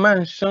thing to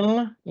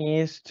mention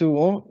is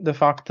the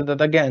fact that,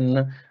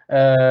 again,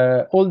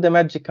 all the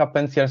magic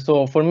happens here.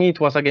 So for me, it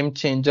was a game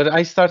changer.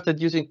 I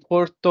started using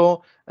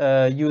Quarto,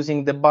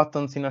 using the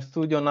buttons in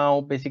RStudio.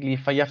 Now, basically,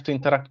 if I have to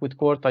interact with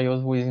Quarto, I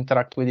always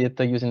interact with it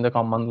using the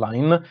command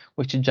line,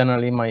 which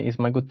generally is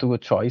my go-to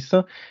choice.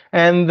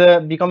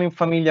 And becoming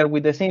familiar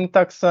with the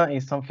syntax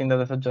is something that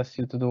I suggest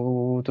you to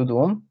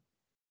do.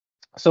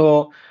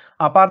 So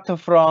apart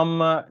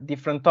from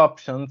different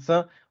options,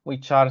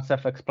 which are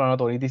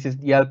self-explanatory, this is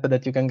the help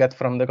that you can get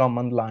from the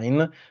command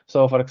line.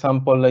 So for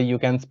example, you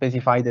can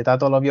specify the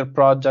title of your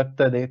project,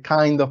 the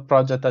kind of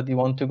project that you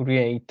want to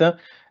create,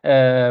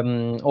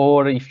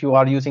 or if you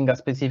are using a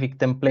specific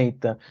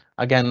template.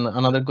 Again,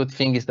 another good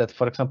thing is that,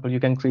 for example, you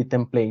can create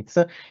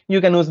templates.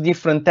 You can use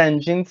different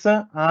engines.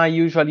 I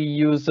usually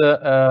use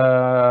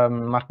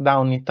Markdown,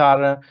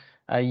 Jupyter.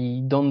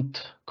 I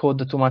don't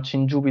code too much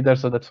in Jupyter,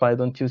 so that's why I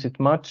don't use it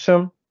much.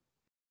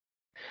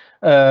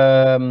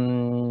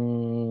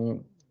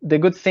 The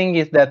good thing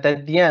is that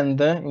at the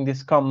end, in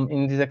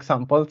these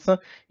examples,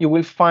 you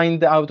will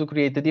find how to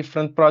create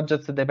different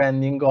projects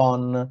depending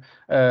on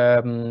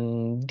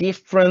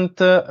different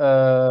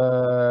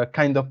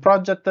kind of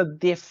project,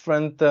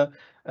 different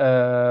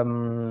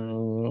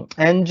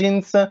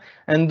engines,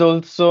 and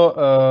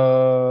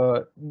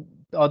also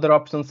other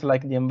options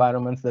like the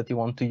environments that you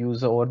want to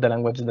use or the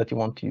language that you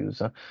want to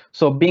use.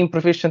 So being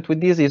proficient with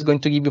this is going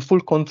to give you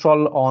full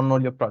control on all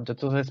your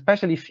projects. So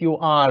especially if you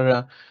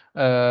are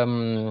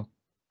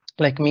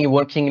like me,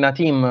 working in a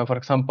team, for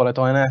example, at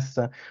ONS,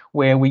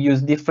 where we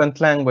use different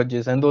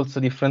languages and also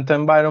different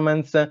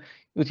environments,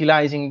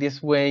 utilizing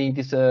this way,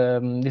 this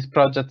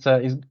project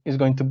is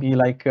going to be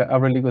like a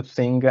really good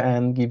thing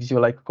and gives you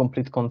like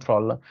complete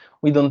control.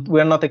 We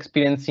are not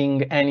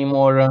experiencing any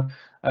more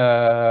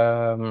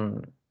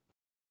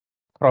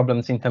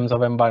problems in terms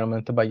of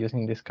environment by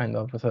using this kind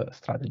of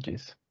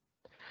strategies.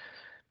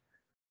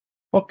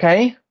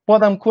 Okay,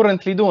 what I'm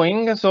currently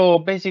doing. So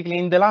basically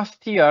in the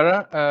last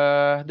year,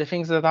 the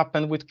things that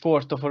happened with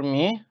Quarto for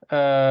me,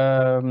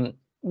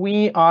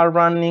 we are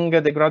running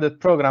the graduate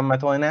program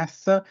at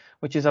ONS,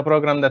 which is a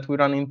program that we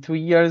run in 2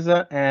 years,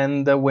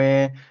 and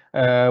where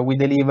we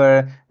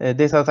deliver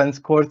data science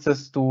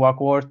courses to a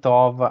cohort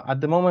of,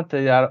 at the moment,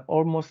 there are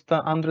almost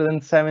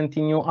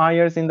 170 new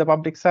hires in the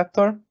public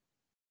sector.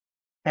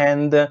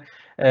 And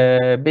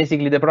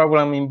basically, the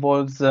program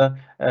involves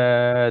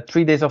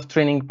 3 days of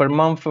training per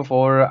month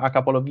for a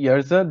couple of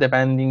years,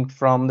 depending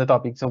from the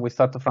topic. So we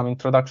start from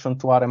introduction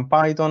to R and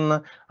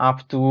Python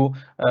up to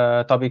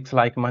topics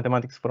like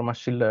mathematics for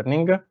machine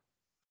learning.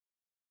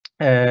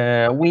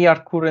 We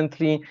are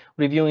currently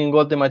reviewing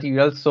all the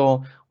materials.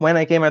 So when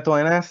I came at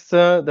ONS,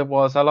 there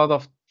was a lot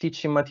of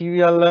teaching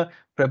material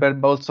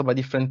prepared also by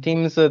different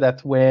teams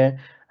that were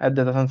at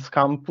the data science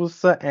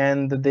campus,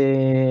 and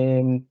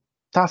the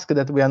task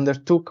that we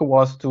undertook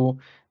was to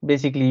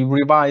basically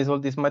revise all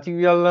this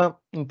material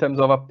in terms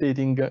of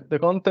updating the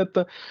content.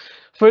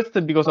 First,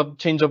 because of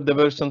change of the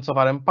versions of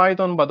R and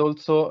Python, but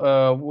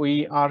also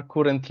we are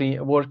currently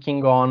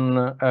working on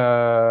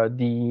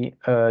the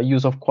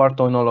use of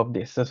Quarto in all of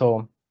this.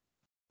 So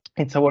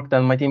it's a work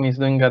that my team is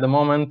doing at the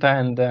moment,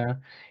 and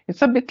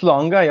it's a bit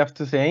long, I have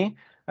to say,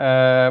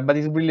 but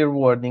it's really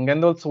rewarding.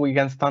 And also we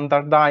can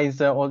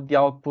standardize all the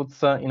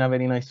outputs in a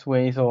very nice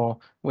way,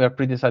 so we are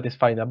pretty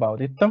satisfied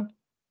about it.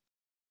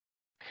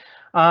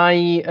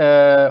 I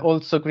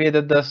also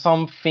created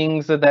some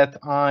things that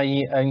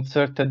I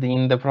inserted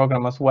in the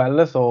program as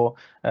well. So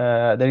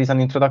there is an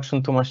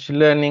introduction to machine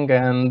learning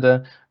and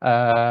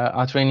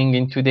a training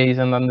in 2 days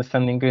and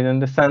understanding gradient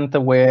descent,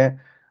 where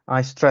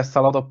I stress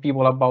a lot of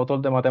people about all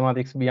the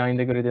mathematics behind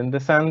the gradient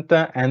descent,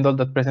 and all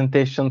the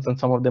presentations and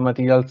some of the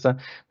materials that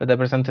I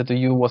presented to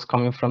you was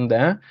coming from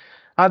there.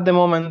 At the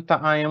moment,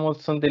 I am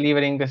also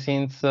delivering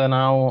since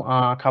now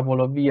a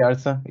couple of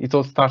years. It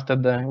all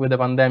started with the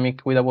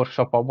pandemic, with a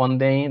workshop of 1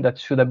 day that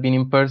should have been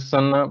in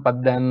person,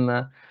 but then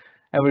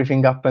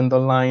everything happened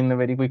online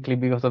very quickly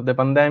because of the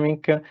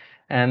pandemic.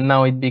 And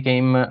now it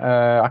became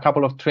a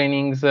couple of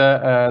trainings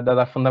that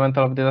are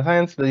fundamental of data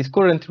science that is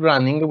currently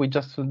running. We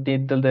just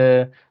did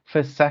the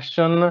first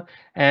session,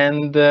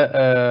 and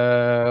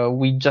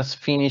we just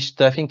finished,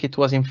 I think it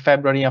was in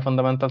February, a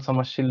fundamentals of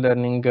machine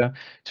learning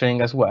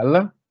training as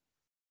well.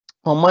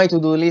 On my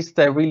to-do list,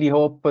 I really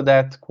hope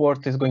that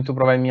Quarto is going to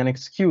provide me an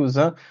excuse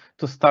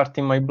to start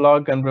in my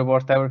blog and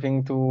report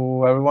everything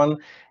to everyone.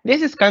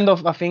 This is kind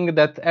of a thing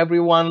that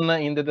everyone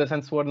in the data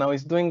science world now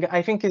is doing.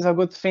 I think it's a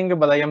good thing,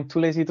 but I am too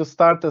lazy to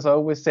start, so I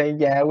always say,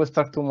 yeah, I will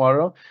start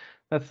tomorrow.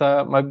 That's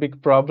my big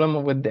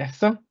problem with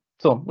this.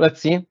 So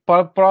let's see.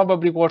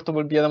 Probably Quarto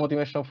will be the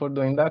motivation for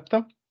doing that.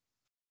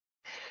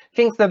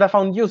 Things that I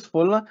found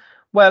useful.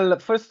 Well,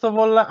 first of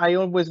all, I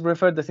always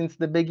referred since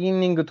the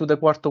beginning to the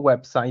Quarto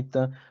website.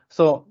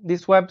 So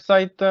this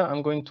website,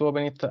 I'm going to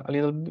open it a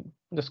little bit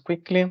just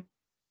quickly,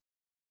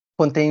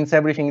 contains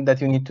everything that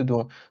you need to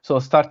do. So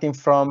starting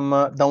from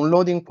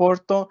downloading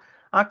Quarto.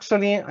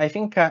 Actually, I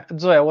think,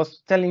 Zoe, I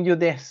was telling you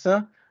this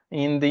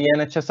in the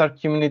NHS-R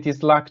community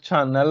Slack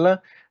channel,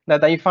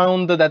 that I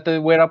found that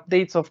there were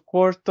updates of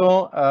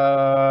Quarto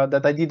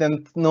that I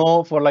didn't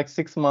know for like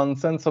 6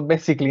 months. And so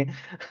basically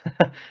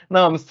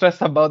now I'm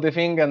stressed about the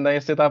thing, and I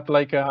set up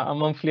like a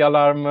monthly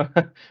alarm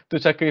to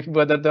check if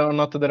whether or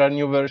not there are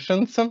new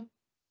versions.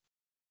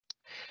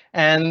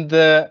 And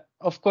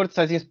of course,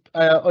 it's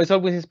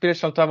always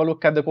inspirational to have a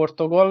look at the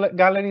Quarto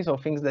gallery, so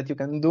things that you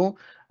can do.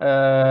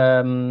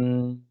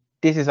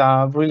 This is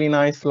a really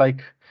nice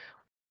like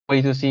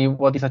way to see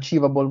what is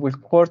achievable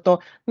with Quarto.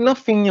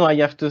 Nothing new, I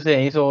have to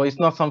say. So it's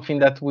not something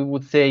that we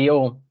would say,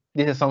 oh,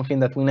 this is something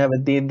that we never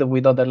did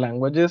with other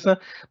languages.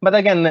 But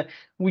again,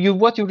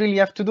 what you really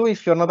have to do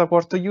if you're not a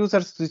Quarto user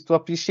is to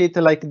appreciate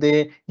like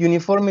the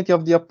uniformity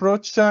of the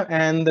approach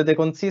and the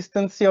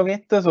consistency of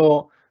it.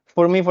 So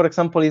for me, for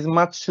example, it's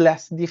much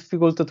less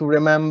difficult to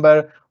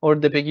remember all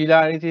the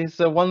peculiarities.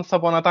 Once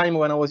upon a time,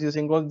 when I was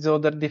using all these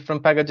other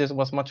different packages, it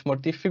was much more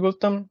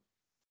difficult.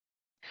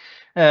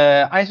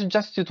 I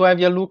suggest you to have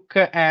a look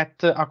at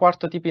A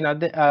Quarto Tip in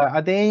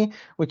a Day,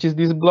 which is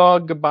this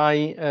blog by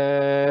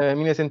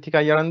Mine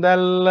Sentica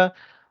Yarandel.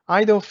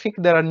 I don't think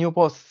there are new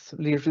posts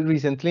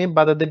recently,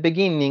 but at the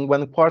beginning,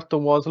 when Quarto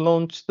was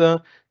launched,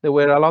 there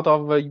were a lot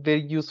of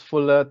very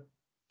useful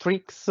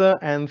tricks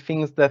and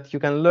things that you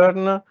can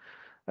learn.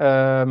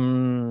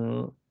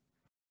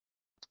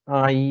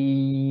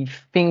 I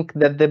think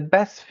that the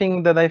best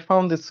thing that I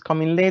found is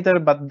coming later,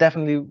 but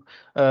definitely,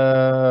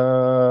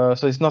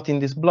 so it's not in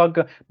this blog,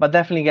 but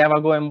definitely have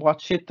a go and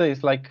watch it.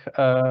 It's like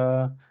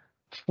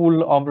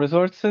full of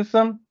resources.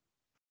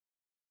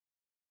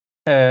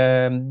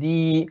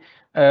 The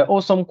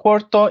awesome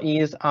Quarto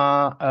is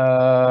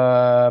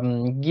a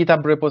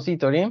GitHub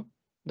repository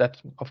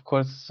that, of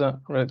course,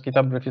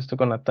 GitHub refused to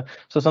connect.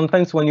 So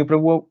sometimes when you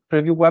preview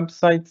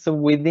websites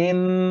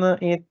within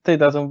it, it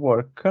doesn't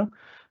work.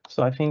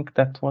 So I think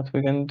that what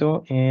we can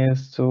do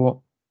is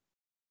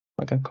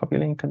I can copy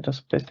link and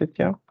just paste it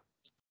here.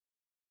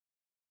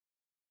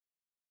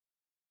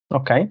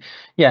 Okay,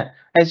 yeah,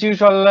 as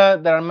usual,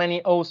 there are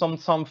many awesome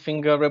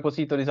something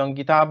repositories on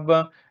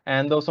GitHub,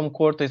 and awesome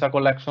Quarto is a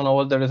collection of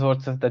all the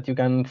resources that you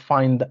can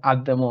find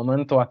at the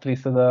moment, or at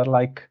least they're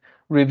like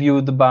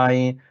reviewed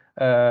by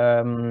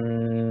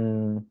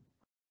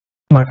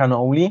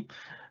Macanoli.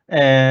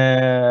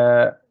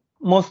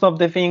 Most of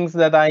the things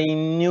that I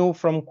knew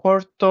from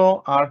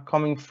Quarto are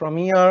coming from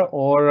here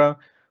or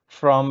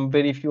from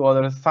very few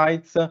other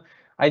sites.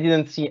 I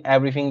didn't see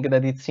everything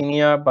that it's in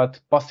here, but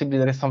possibly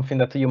there is something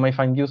that you may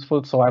find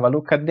useful, so have a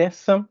look at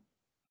this.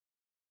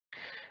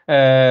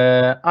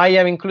 I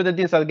have included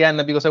this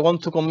again because I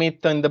want to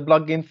commit in the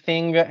blogging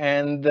thing,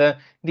 and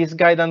this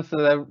guidance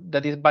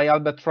that is by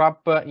Albert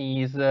Rapp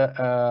is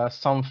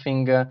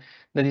something that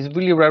is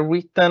really well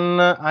written.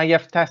 I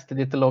have tested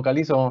it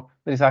locally, so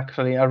there is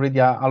actually already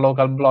a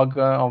local blog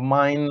of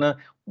mine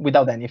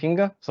without anything.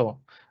 So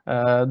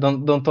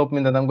don't hope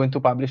me that I'm going to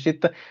publish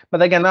it.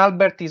 But again,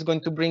 Albert is going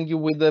to bring you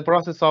with the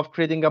process of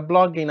creating a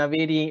blog in a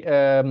very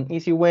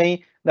easy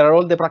way. There are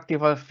all the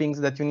practical things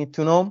that you need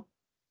to know,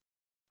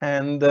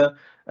 and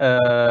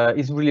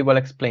is really well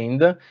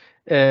explained.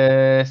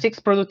 6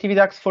 productivity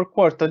hacks for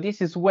Quarto.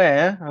 This is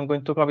where I'm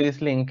going to copy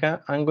this link. I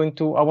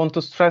want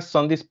to stress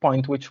on this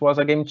point, which was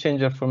a game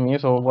changer for me.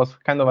 So it was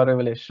kind of a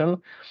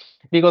revelation.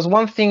 Because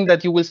one thing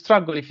that you will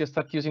struggle if you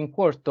start using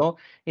Quarto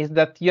is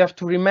that you have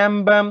to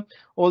remember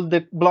all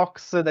the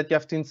blocks that you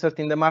have to insert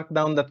in the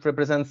Markdown that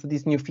represents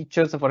these new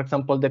features. For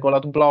example, the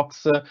callout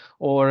blocks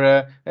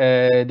or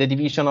the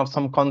division of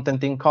some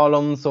content in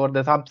columns or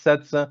the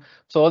subsets.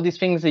 So all these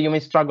things you may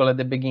struggle at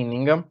the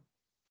beginning.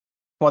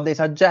 What they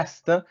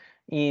suggest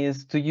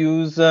is to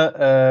use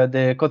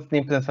the code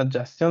snippet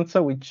suggestions,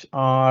 which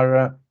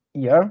are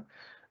here.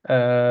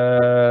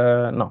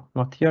 No,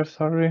 not here,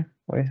 sorry.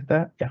 Where is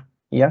that?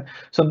 Yeah.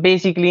 So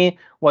basically,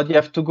 what you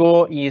have to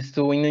go is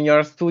to, in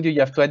your RStudio,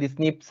 you have to edit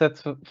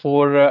snippets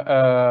for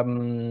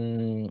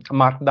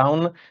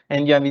Markdown,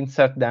 and you have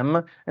insert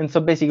them. And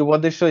so basically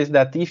what they show is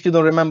that if you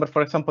don't remember,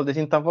 for example, the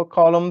syntax for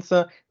columns,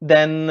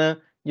 then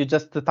you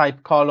just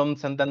type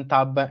columns and then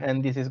tab,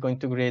 and this is going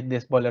to create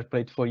this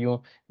boilerplate for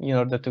you in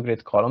order to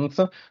create columns.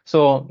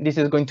 So this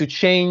is going to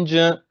change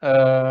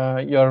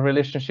your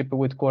relationship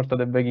with Quarto at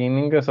the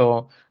beginning.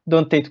 So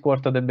don't hate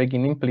Quarto at the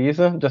beginning, please.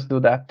 Just do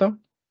that.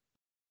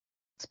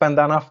 Spend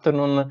an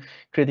afternoon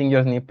creating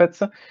your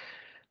snippets.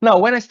 Now,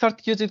 when I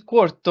started using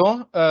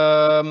Quarto,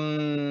 R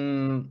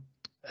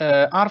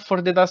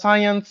for Data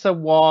Science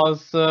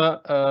was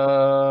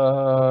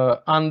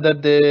under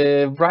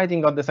the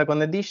writing of the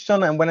 2nd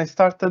edition, and when I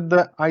started,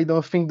 I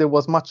don't think there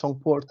was much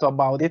on Quarto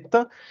about it.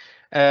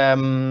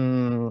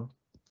 Now,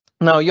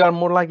 you are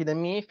more lucky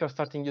than me if you're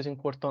starting using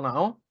Quarto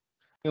now.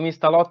 You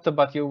missed a lot,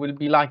 but you will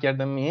be luckier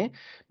than me,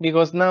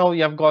 because now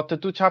you have got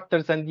 2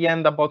 chapters at the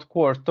end about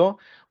Quarto,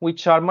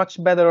 which are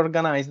much better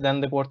organized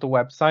than the Quarto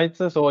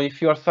websites. So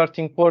if you are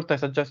starting Quarto, I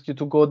suggest you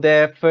to go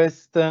there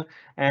first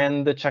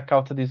and check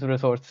out these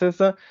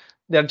resources.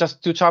 They're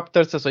just 2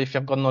 chapters, so if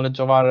you've got knowledge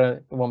of R,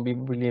 it won't be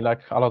really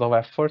like a lot of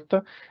effort.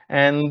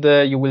 And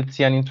you will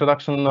see an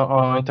introduction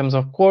in terms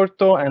of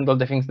Quarto and all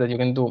the things that you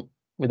can do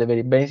with the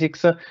very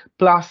basics.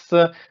 Plus,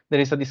 there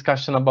is a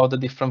discussion about the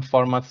different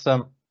formats,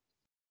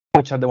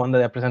 which are the ones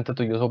that I presented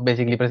to you. So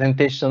basically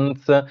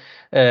presentations,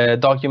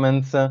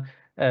 documents.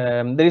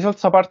 There is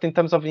also a part in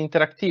terms of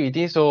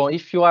interactivity. So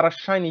if you are a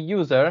Shiny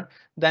user,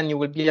 then you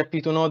will be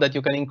happy to know that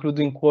you can include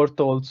in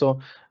Quarto also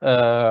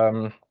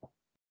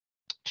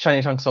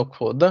Shiny chunks of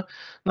code.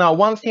 Now,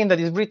 one thing that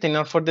is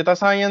written for data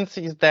science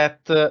is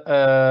that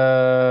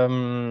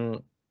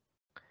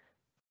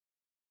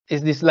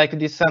is this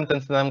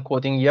sentence that I'm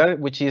quoting here,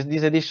 which is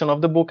this edition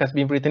of the book has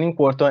been written in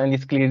Quarto and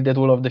it's clearly the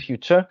tool of the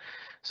future.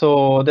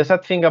 So the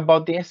sad thing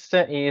about this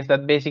is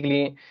that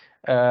basically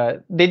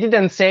they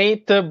didn't say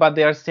it, but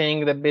they are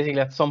saying that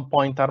basically at some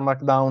point R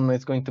Markdown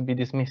is going to be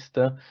dismissed,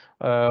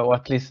 or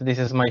at least this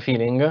is my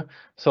feeling.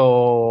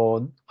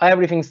 So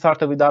everything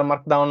started with R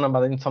Markdown,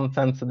 but in some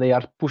sense they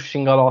are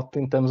pushing a lot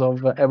in terms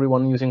of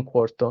everyone using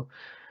Quarto,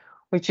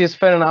 which is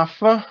fair enough.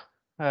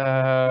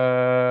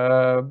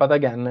 But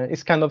again,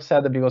 it's kind of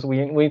sad because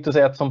we need to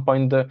say at some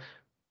point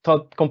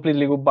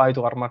completely goodbye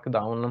to R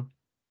Markdown.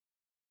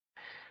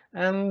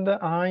 And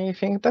I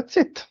think that's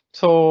it.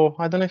 So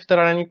I don't know if there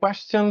are any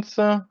questions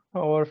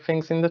or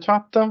things in the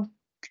chat.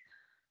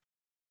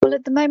 Well,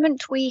 at the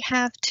moment we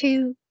have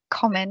 2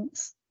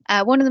 comments.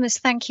 One of them is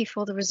thank you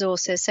for the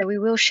resources. So we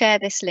will share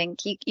this link.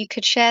 You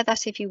could share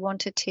that if you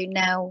wanted to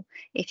now,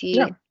 if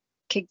you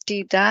could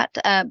do that.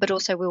 But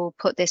also we will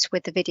put this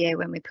with the video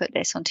when we put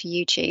this onto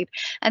YouTube.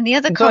 And the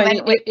other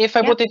comment, if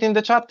I put it in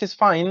the chat, is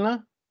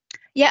fine.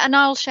 Yeah, and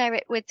I'll share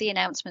it with the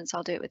announcements.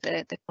 I'll do it with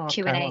the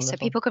Q&A, so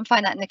people can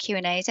find that in the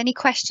Q&As. Any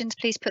questions,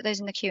 please put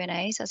those in the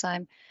Q&As as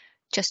I'm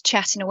just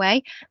chatting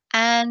away.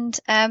 And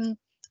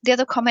the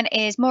other comment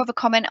is more of a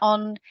comment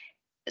on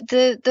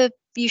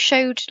you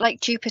showed like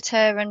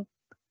Jupyter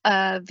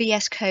and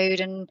VS Code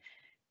and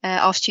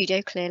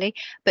RStudio clearly,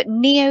 but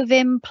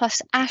Neovim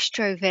plus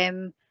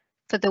AstroVim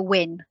for the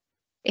win.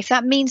 If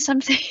that means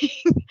something,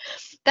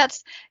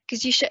 that's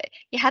because you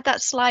had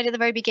that slide at the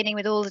very beginning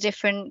with all the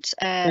different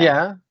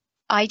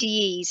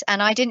IDEs,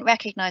 and I didn't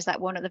recognize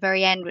that one at the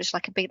very end, which is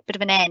like a bit of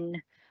an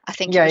N. I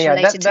think it was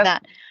related to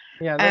that.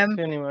 Yeah, that's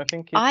I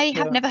think I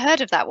have never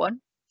heard of that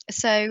one.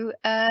 So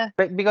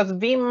because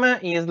Vim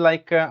is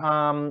like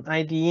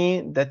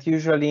IDE that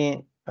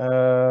usually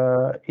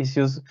is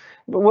used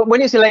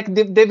when you see like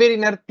the very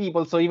nerd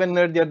people, so even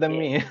nerdier than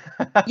me.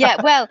 Yeah,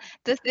 well,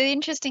 the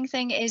interesting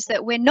thing is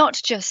that we're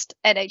not just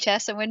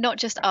NHS and we're not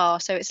just R,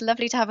 so it's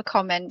lovely to have a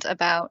comment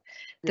about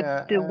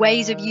the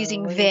ways of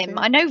using Vim.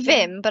 I know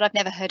Vim, but I've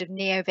never heard of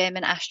Neovim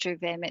and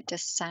AstroVim. It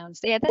just sounds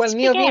that's well,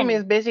 Neovim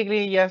is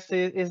basically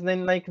is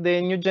then like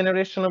the new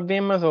generation of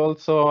Vim. So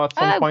also at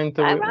some point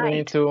we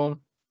need to.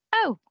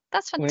 Oh,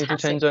 that's fantastic. We need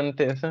to change on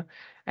this.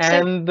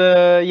 And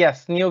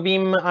yes,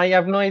 Neovim, I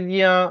have no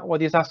idea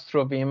what is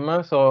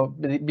AstroVim, so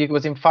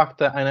because in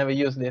fact I never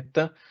used it.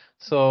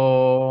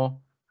 So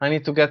I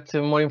need to get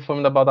more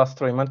informed about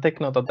AstroVim. I'll take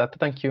note of that.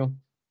 Thank you.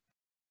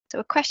 So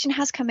a question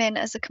has come in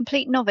as a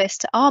complete novice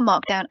to R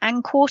Markdown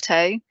and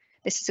Quarto.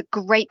 This is a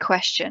great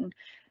question.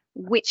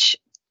 It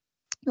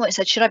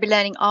said, should I be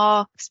learning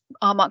R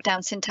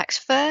Markdown syntax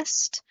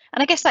first?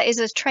 And I guess that is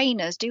as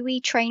trainers. Do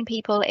we train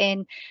people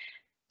in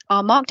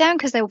R Markdown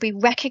because they will be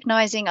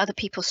recognizing other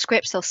people's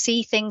scripts, they'll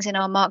see things in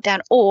R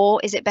Markdown,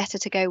 or is it better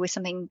to go with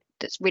something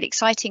that's really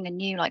exciting and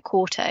new like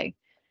Quarto?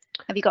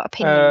 Have you got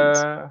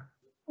opinions?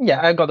 Yeah,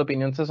 I got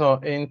opinions. So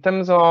in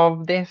terms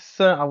of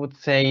this, I would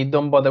say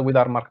don't bother with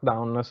R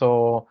Markdown.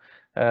 So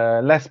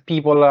less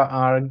people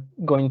are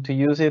going to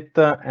use it,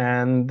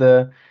 and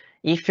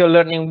if you're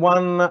learning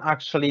one,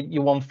 actually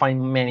you won't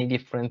find many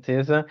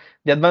differences. The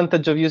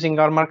advantage of using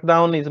R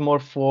Markdown is more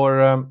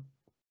for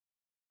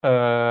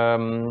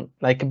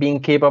like being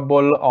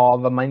capable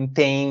of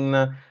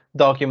maintain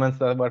documents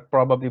that were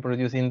probably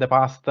produced in the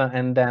past,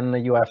 and then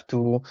you have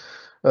to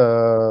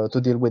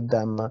deal with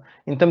them.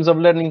 In terms of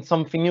learning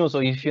something new, so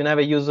if you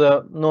never use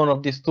none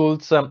of these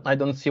tools, I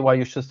don't see why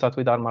you should start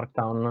with R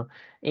Markdown.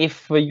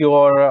 If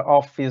your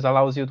office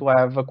allows you to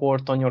have a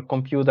Quarto on your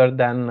computer,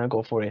 then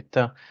go for it.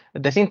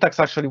 The syntax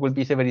actually will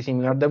be very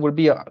similar. There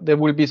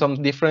will be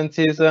some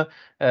differences,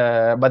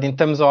 but in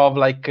terms of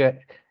like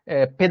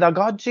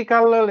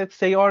pedagogical, let's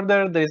say,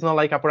 order, there is not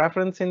like a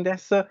preference in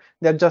this.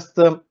 They're just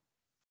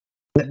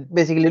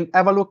basically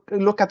have a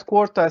look at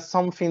Quarto as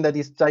something that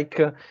is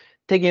like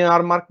taking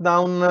our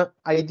Markdown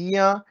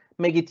idea,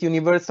 make it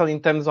universal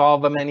in terms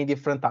of many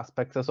different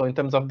aspects. So in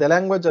terms of the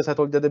language, as I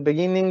told you at the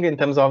beginning, in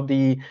terms of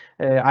the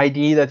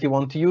IDE that you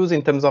want to use,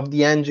 in terms of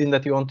the engine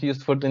that you want to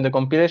use for doing the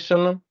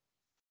compilation.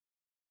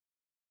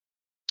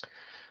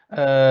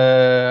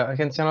 I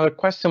can see another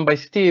question by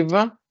Steve.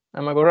 Am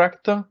I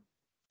correct?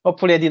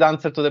 Hopefully I did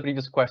answer to the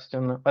previous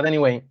question, but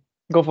anyway,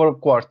 go for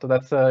Quarto.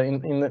 That's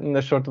in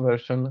the short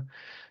version.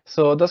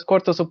 So does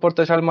Quarto support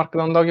the child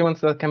Markdown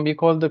documents that can be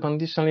called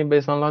conditionally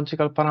based on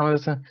logical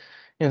parameters?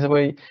 In a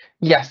way,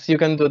 yes, you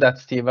can do that,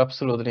 Steve.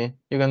 Absolutely,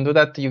 you can do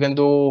that. You can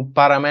do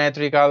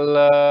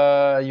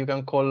parametrical. You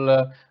can call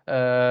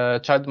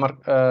child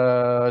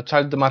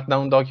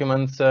Markdown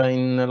documents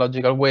in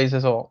logical ways.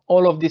 So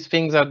all of these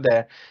things are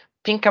there.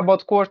 think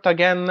about Quarto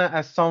again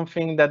as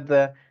something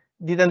that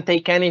didn't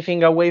take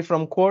anything away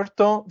from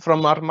Quarto,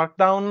 from R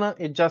Markdown.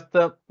 It just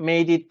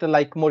made it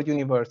like more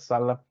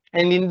universal.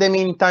 And in the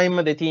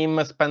meantime, the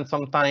team spent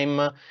some time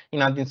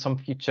in adding some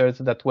features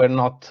that were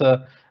not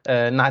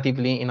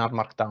natively in R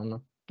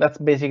Markdown. That's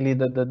basically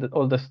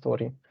all the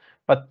story.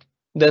 But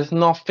there's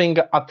nothing,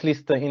 at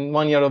least in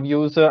 1 year of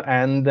use,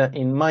 and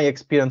in my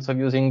experience of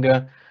using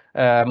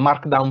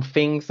Markdown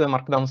things,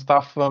 Markdown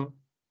stuff,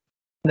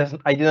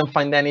 I didn't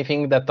find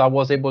anything that I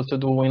was able to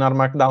do in R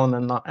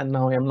Markdown, and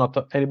now I am not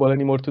able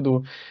anymore to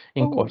do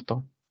in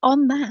Quarto.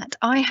 On that,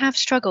 I have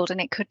struggled,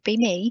 and it could be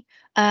me,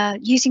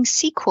 using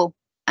SQL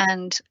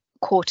and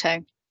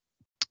Quarto.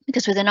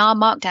 Because within R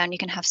Markdown, you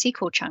can have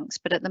SQL chunks,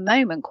 but at the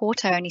moment,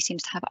 Quarto only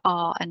seems to have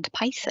R and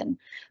Python.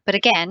 But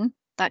again,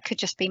 that could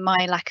just be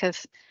my lack of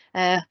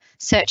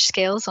search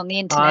skills on the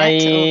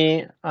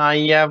internet. I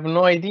have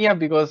no idea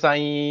because I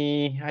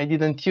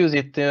didn't use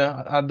it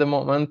at the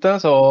moment.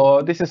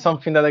 So this is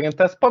something that I can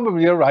test.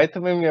 Probably you're right.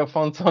 Maybe I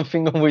found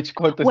something on which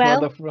Quarto is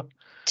not a problem.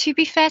 To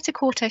be fair to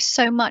Quarto,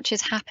 so much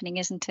is happening,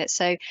 isn't it?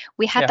 So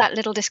we had that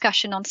little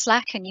discussion on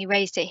Slack, and you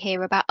raised it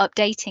here about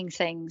updating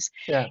things.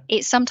 Yeah.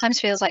 It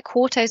sometimes feels like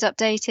Quarto's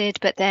updated,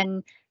 but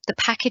then the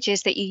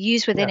packages that you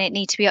use within it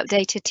need to be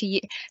updated to you.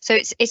 So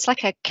it's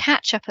like a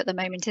catch up at the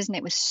moment, isn't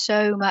it? With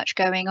so much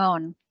going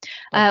on.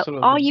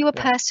 Are you a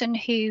person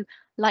who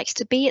likes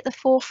to be at the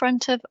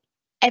forefront of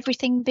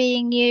everything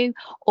being new,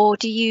 or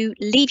do you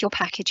leave your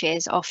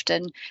packages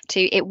often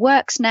to it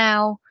works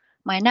now?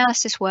 My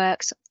analysis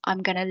works,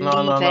 I'm going to leave it.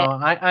 No.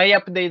 I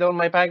update all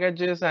my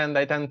packages, and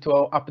I tend to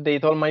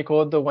update all my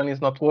code when it's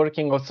not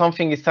working or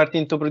something is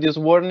starting to produce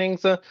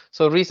warnings.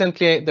 So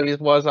recently there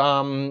was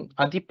a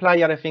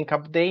dplyr, I think,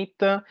 update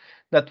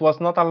that was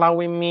not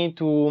allowing me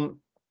to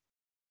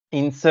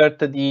insert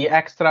the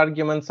extra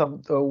arguments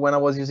of when I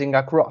was using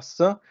across.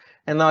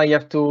 And now I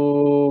have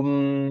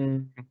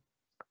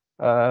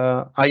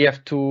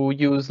to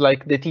use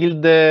like the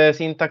tilde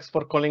syntax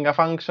for calling a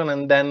function,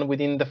 and then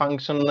within the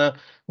function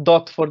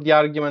dot for the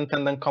argument,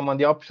 and then comma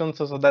the options.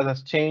 So that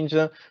has changed.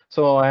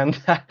 So, and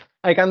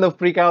I kind of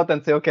freak out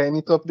and say, okay, I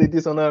need to update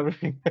this on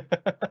everything.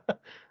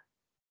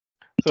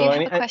 So do you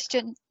have a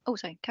question? Oh,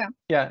 sorry, carry on.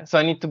 Yeah, so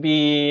I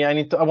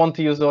want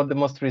to use all the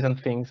most recent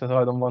things, so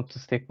I don't want to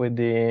stick with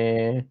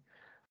the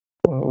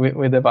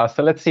past.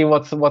 So let's see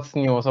what's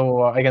new,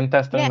 so I can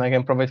test and I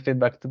can provide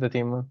feedback to the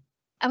team.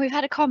 And we've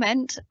had a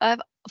comment of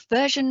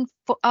version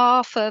for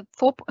R for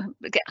 4.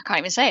 I can't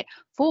even say it.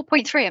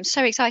 4.3. I'm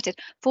so excited.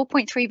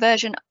 4.3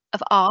 version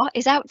of R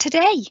is out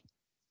today.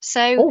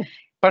 So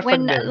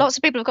when lots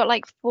of people have got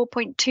like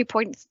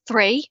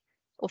 4.2.3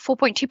 or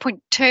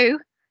 4.2.2,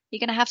 you're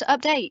going to have to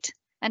update.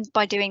 And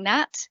by doing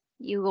that,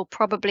 you will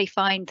probably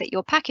find that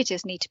your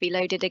packages need to be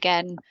loaded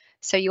again.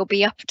 So you'll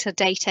be up to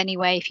date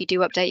anyway if you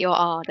do update your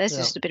R. There's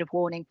just a bit of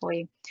warning for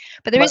you.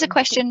 But there is a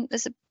question.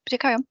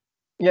 Carry on.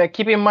 Yeah,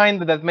 keep in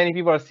mind that many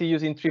people are still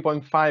using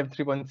 3.5,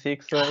 3.6.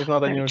 It's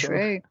not unusual.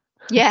 True.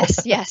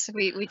 Yes,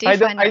 we do I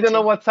find that. I don't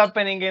know what's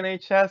happening in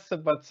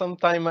NHS, but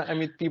sometimes I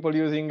meet people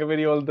using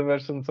very old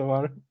versions of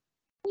R.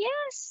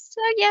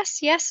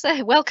 Yes.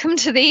 Welcome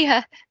to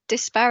the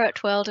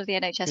disparate world of the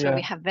NHS where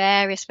we have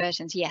various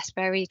versions. Yes,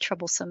 very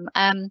troublesome.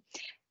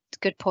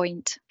 Good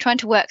point. Trying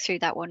to work through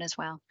that one as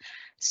well.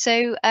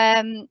 So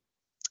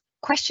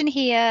question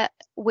here,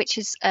 which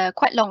is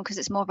quite long because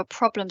it's more of a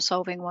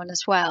problem-solving one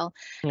as well.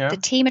 The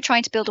team are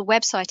trying to build a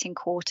website in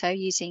Quarto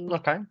using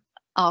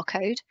R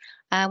code.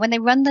 When they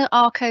run the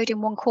R code in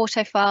one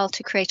Quarto file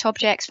to create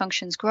objects,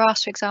 functions,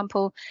 graphs, for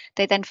example,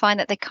 they then find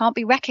that they can't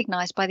be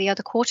recognized by the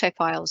other Quarto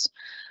files.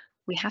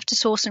 We have to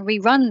source and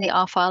rerun the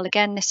R file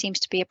again. This seems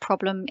to be a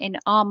problem in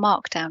R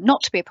Markdown,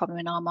 not to be a problem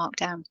in R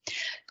Markdown.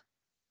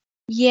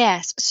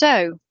 Yes,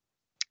 so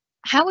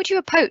how would you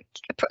approach,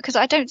 because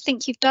I don't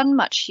think you've done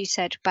much, you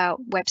said,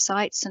 about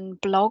websites and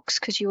blogs,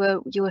 because you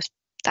were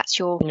that's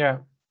your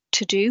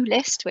to-do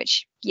list,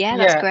 which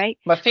that's great.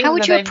 But how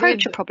would you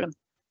approach a problem?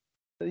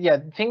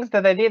 Things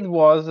that I did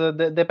was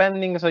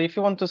depending. So if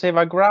you want to save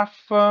a graph,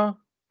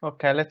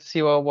 okay, let's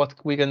see what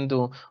we can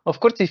do. Of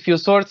course, if you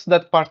source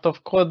that part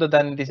of code,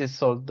 then this is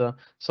solved.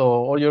 So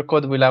all your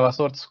code will have a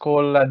source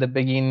call at the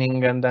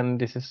beginning, and then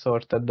this is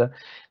sorted.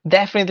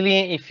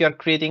 Definitely, if you're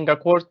creating a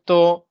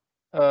Quarto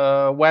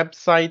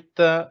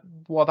website,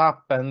 what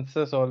happens?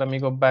 So let me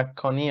go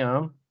back on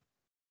here.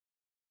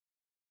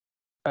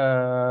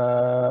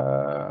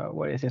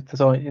 Where is it?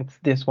 So it's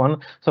this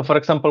one. So for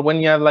example, when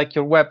you have like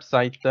your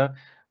website,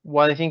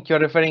 what I think you're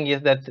referring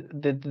is that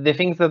the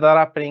things that are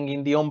happening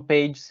in the home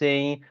page,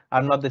 say,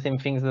 are not the same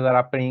things that are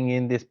happening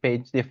in this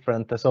page,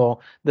 different. So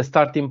the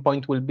starting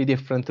point will be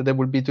different. There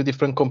will be two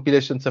different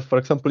compilations. So for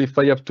example, if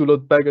I have to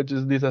load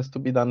packages, this has to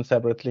be done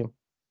separately.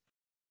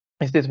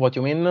 Is this what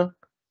you mean?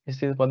 Is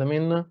this what I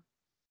mean?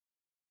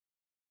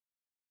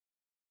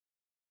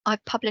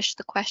 I've published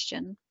the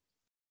question,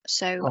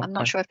 so I'm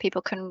not sure if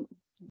people can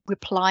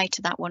reply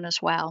to that one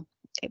as well.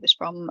 It was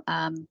from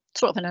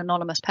sort of an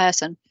anonymous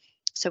person.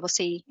 So we'll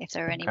see if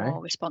there are any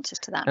more responses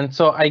to that. And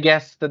so I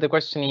guess that the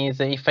question is,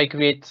 if I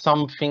create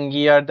something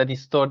here that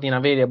is stored in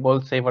a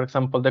variable, say for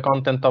example the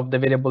content of the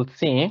variable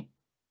C,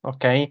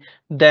 okay,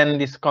 then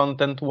this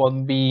content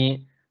won't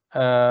be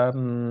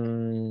accessed.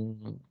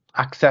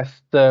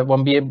 I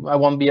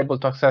won't be able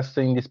to access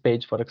in this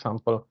page, for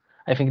example.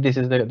 I think this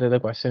is the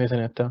question, isn't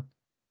it?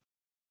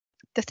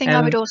 The thing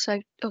I would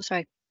also,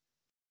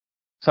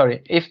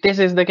 sorry, if this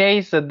is the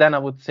case, then I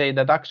would say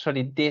that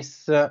actually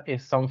this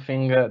is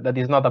something that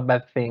is not a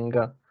bad thing,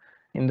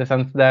 in the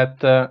sense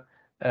that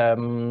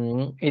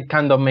it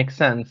kind of makes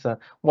sense.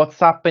 What's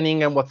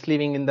happening and what's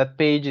living in that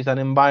page is an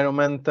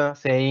environment,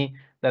 say,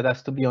 that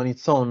has to be on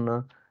its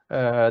own.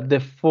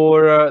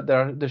 Therefore,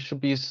 there should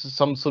be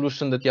some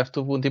solution that you have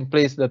to put in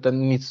place that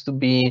then needs to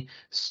be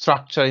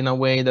structured in a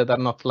way that are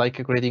not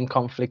like creating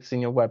conflicts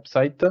in your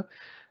website.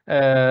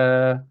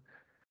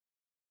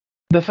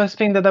 The first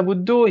thing that I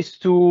would do is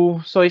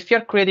so if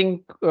you're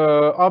creating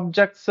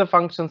objects,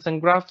 functions,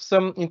 and graphs,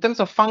 in terms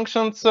of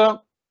functions,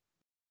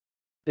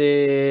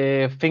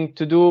 the thing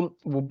to do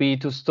would be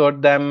to store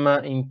them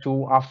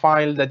into a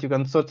file that you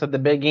can source at the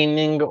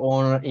beginning,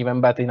 or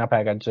even better, in a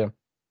package.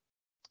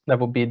 That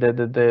would be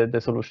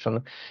the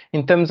solution.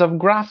 In terms of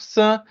graphs,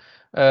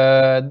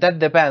 that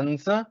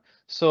depends.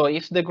 So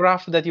if the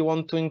graph that you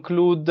want to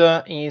include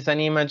is an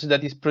image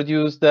that is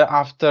produced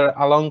after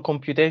a long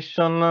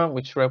computation,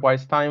 which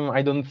requires time,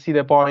 I don't see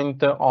the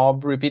point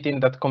of repeating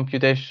that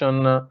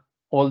computation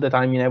all the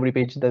time in every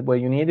page where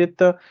you need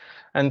it.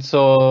 And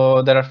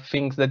so there are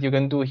things that you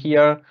can do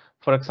here.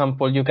 For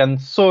example, you can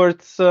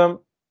sort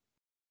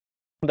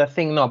the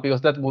thing, no,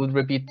 because that would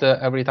repeat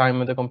every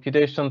time the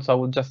computation. So I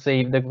would just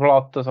save the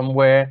plot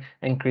somewhere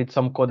and create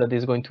some code that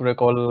is going to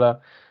recall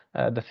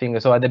the thing.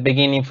 So at the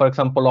beginning, for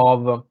example,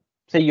 of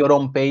say your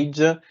own page,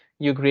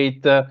 you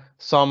create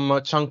some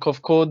chunk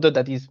of code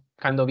that is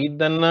kind of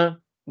hidden.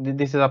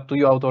 This is up to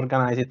you how to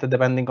organize it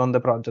depending on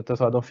the project.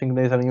 So I don't think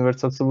there is a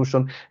universal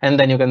solution. And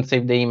then you can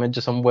save the image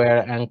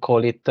somewhere and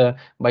call it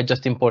by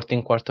just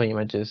importing Quarto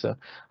images.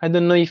 I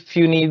don't know if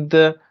you need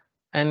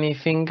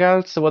anything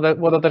else. What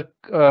other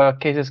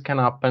cases can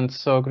happen?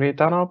 So create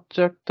an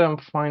object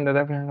and find that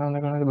everything is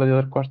connected by the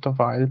other Quarto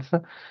files.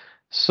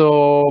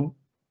 So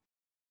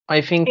I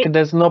think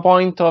there's no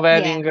point of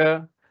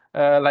having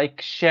like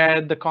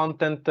shared the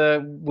content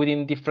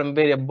within different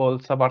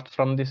variables apart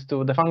from these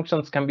two. The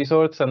functions can be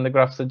sorts and the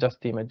graphs are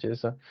just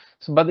images.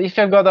 So, but if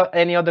you've got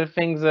any other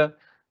things,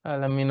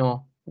 let me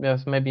know.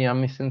 Yes, maybe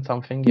I'm missing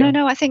something here.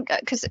 No, I think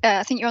because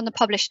I think you're on the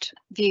published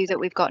view that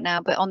we've got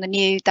now, but on the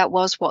new, that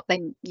was what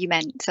you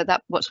meant. So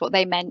that was what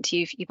they meant.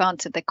 You've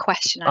answered the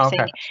question. I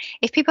think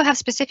if people have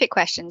specific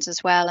questions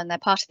as well, and they're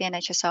part of the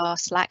NHS-R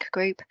Slack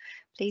group,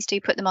 please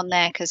do put them on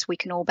there, because we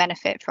can all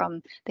benefit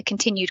from the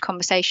continued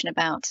conversation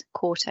about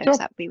Quarto. Sure. So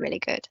that would be really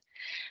good.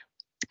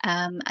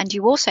 And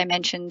you also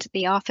mentioned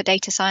the R for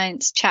Data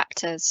Science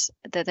chapters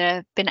that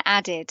have been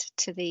added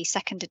to the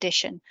second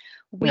edition.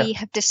 We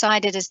have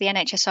decided as the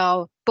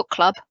NHS-R book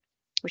club,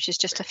 which is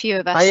just a few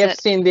of us. I have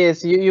seen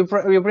this. You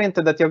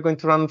printed that you're going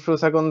to run through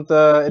second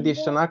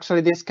edition.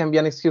 Actually, this can be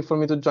an excuse for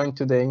me to join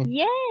today.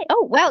 Yeah.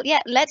 Oh, well,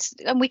 yeah,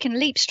 and we can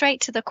leap straight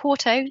to the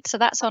Quarto. So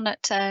that's on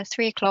at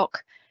 3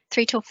 o'clock,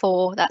 3 till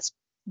 4. That's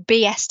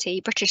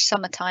BST, British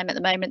Summertime at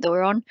the moment that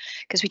we're on,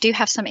 because we do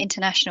have some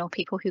international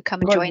people who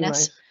come and join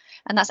us.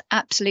 And that's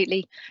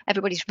absolutely,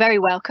 everybody's very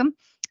welcome.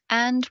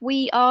 And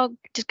we are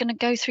just going to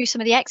go through some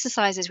of the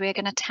exercises. We're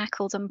going to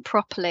tackle them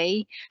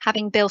properly,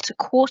 having built a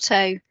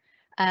Quarto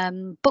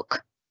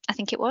book, I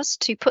think it was,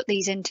 to put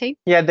these into.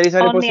 Yeah, there is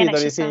a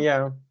repository.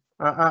 Yeah,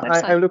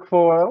 I look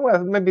for,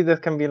 well, maybe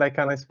that can be like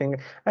a nice thing.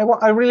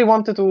 I really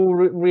wanted to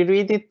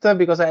reread it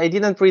because I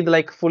didn't read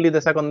like fully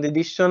the second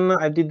edition.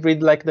 I did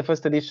read like the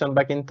first edition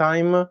back in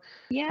time.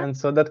 Yeah. And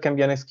so that can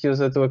be an excuse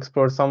to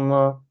explore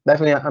some,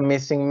 definitely I'm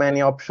missing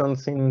many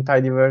options in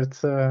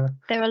Tidyverse.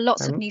 There are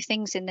lots of new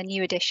things in the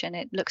new edition.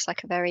 It looks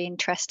like a very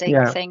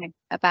interesting thing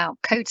about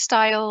code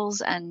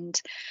styles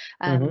and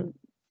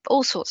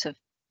all sorts of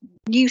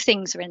new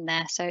things are in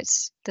there. So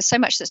there's so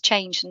much that's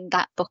changed, and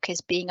that book is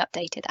being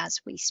updated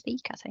as we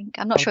speak, I think.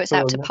 I'm not sure it's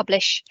out to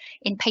publish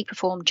in paper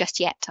form just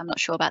yet. I'm not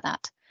sure about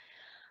that.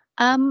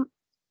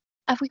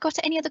 Have we got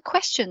any other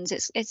questions?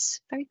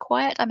 It's very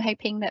quiet. I'm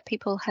hoping that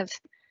people have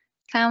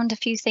found a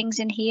few things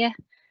in here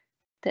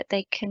that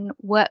they can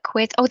work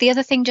with. Oh, the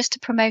other thing just to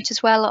promote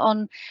as well,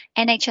 on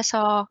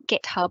NHS-R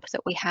GitHub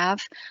that we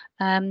have,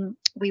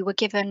 we were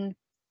given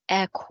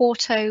a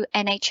Quarto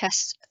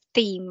NHS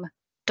theme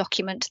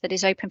document that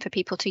is open for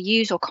people to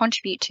use or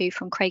contribute to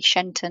from Craig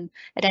Shenton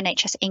at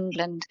NHS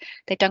England.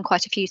 They've done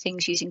quite a few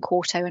things using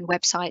Quarto and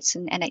websites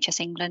and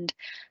NHS England,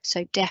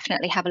 so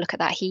definitely have a look at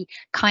that. He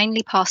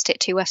kindly passed it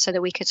to us so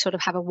that we could sort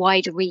of have a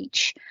wider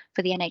reach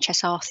for the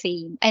NHS-R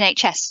theme,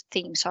 NHS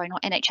theme, sorry,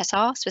 not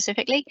NHS-R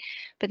specifically,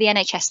 but the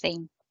NHS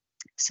theme.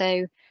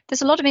 So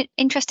there's a lot of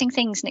interesting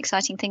things and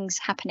exciting things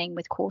happening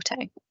with Quarto.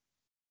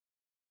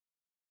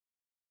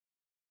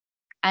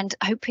 And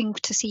hoping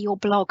to see your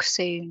blog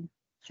soon.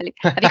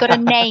 Filippo, have you got a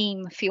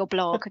name for your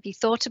blog? Have you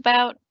thought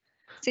about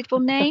a suitable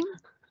name?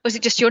 Was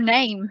it just your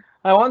name?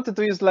 I wanted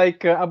to use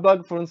like a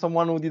blog from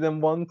someone who didn't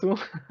want to.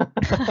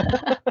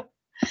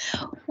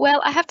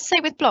 Well, I have to say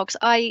with blogs,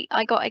 I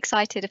got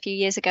excited a few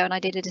years ago and I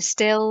did a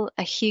Distill,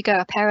 a Hugo,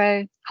 a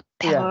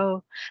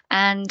Pero,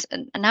 and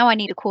now I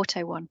need a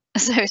Quarto one.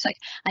 So it's like,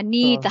 I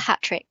need the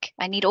hat trick.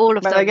 I need all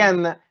of them. But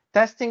again,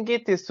 testing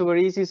it is super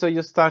easy. So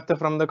you start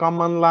from the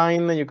command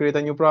line, you create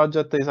a new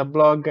project, there's a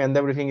blog, and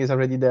everything is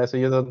already there. So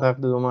you don't have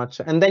to do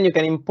much. And then you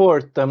can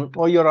import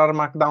all your R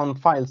Markdown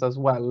files as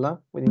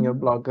well within your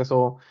blog.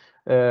 So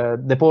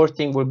the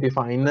porting will be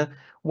fine.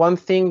 One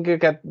thing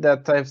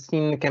that I've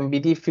seen can be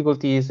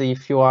difficult is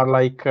if you are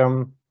like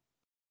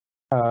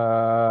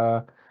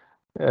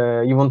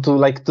you want to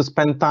like to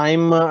spend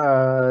time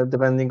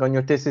depending on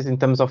your thesis in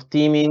terms of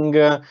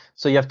theming,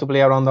 so you have to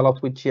play around a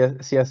lot with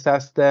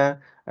CSS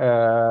there,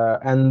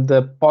 and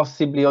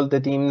possibly all the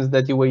themes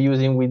that you were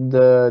using with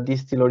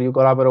Distill or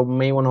Yugo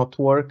may not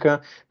work.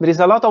 There is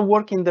a lot of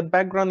work in the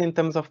background in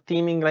terms of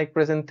theming, like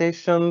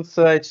presentations,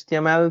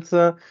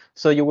 HTMLs.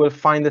 So you will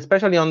find,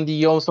 especially on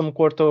the awesome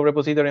Quarto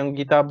repository on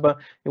GitHub,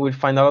 you will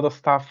find a lot of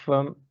stuff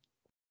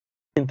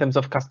in terms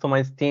of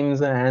customized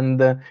themes and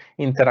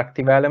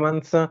interactive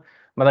elements.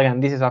 But again,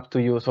 this is up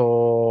to you.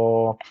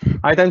 So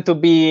I tend to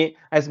be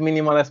as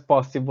minimal as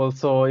possible.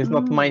 So it's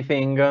not my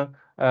thing.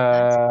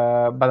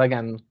 But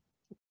again,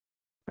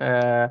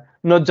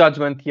 no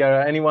judgment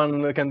here.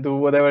 Anyone can do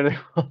whatever they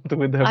want to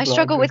with their blog. I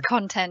struggle with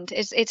content.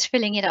 It's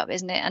filling it up,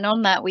 isn't it? And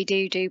on that, we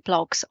do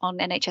blogs on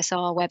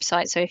NHS-R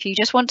website. So if you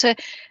just want to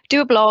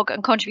do a blog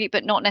and contribute,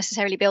 but not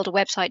necessarily build a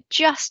website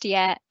just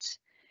yet,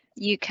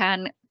 you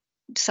can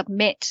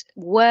submit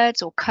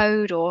words or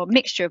code or a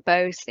mixture of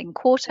both in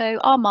Quarto,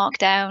 R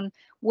Markdown,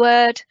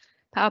 Word,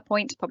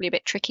 PowerPoint, probably a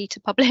bit tricky to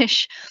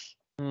publish.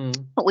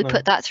 But we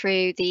put that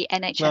through the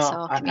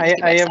NHS-R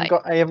community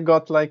website. I have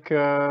got like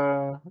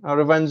a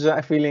revenge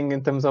feeling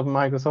in terms of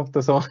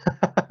Microsoft. So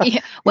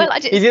yeah, well,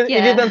 it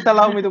didn't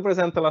allow me to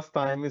present the last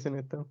time, isn't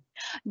it?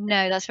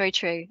 No, that's very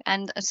true.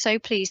 And I'm so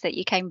pleased that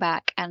you came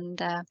back.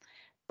 And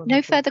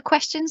no further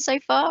questions so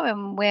far,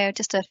 and we're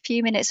just a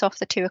few minutes off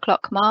the 2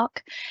 o'clock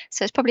mark.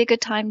 So it's probably a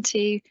good time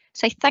to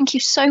say thank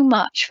you so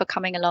much for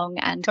coming along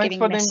and thanks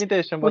for the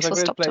invitation. It was a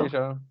great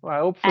pleasure.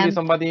 Well, hopefully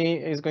somebody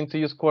is going to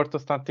use Quarto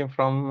starting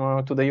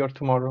from today or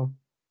tomorrow.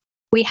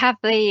 We have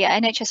the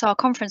NHS-R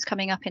conference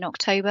coming up in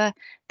October.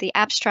 The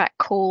abstract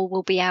call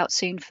will be out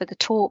soon for the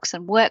talks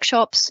and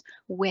workshops.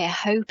 We're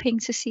hoping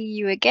to see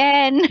you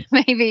again,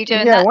 maybe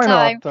during that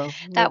time. Not?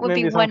 That would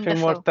maybe be wonderful.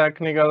 Something more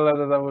technical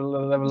that I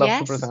would love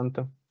to present.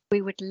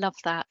 We would love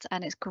that,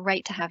 and it's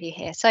great to have you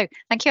here. So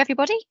thank you,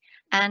 everybody,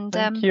 and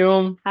thank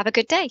you. Have a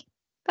good day.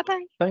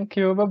 Bye-bye. Thank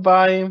you.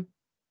 Bye-bye.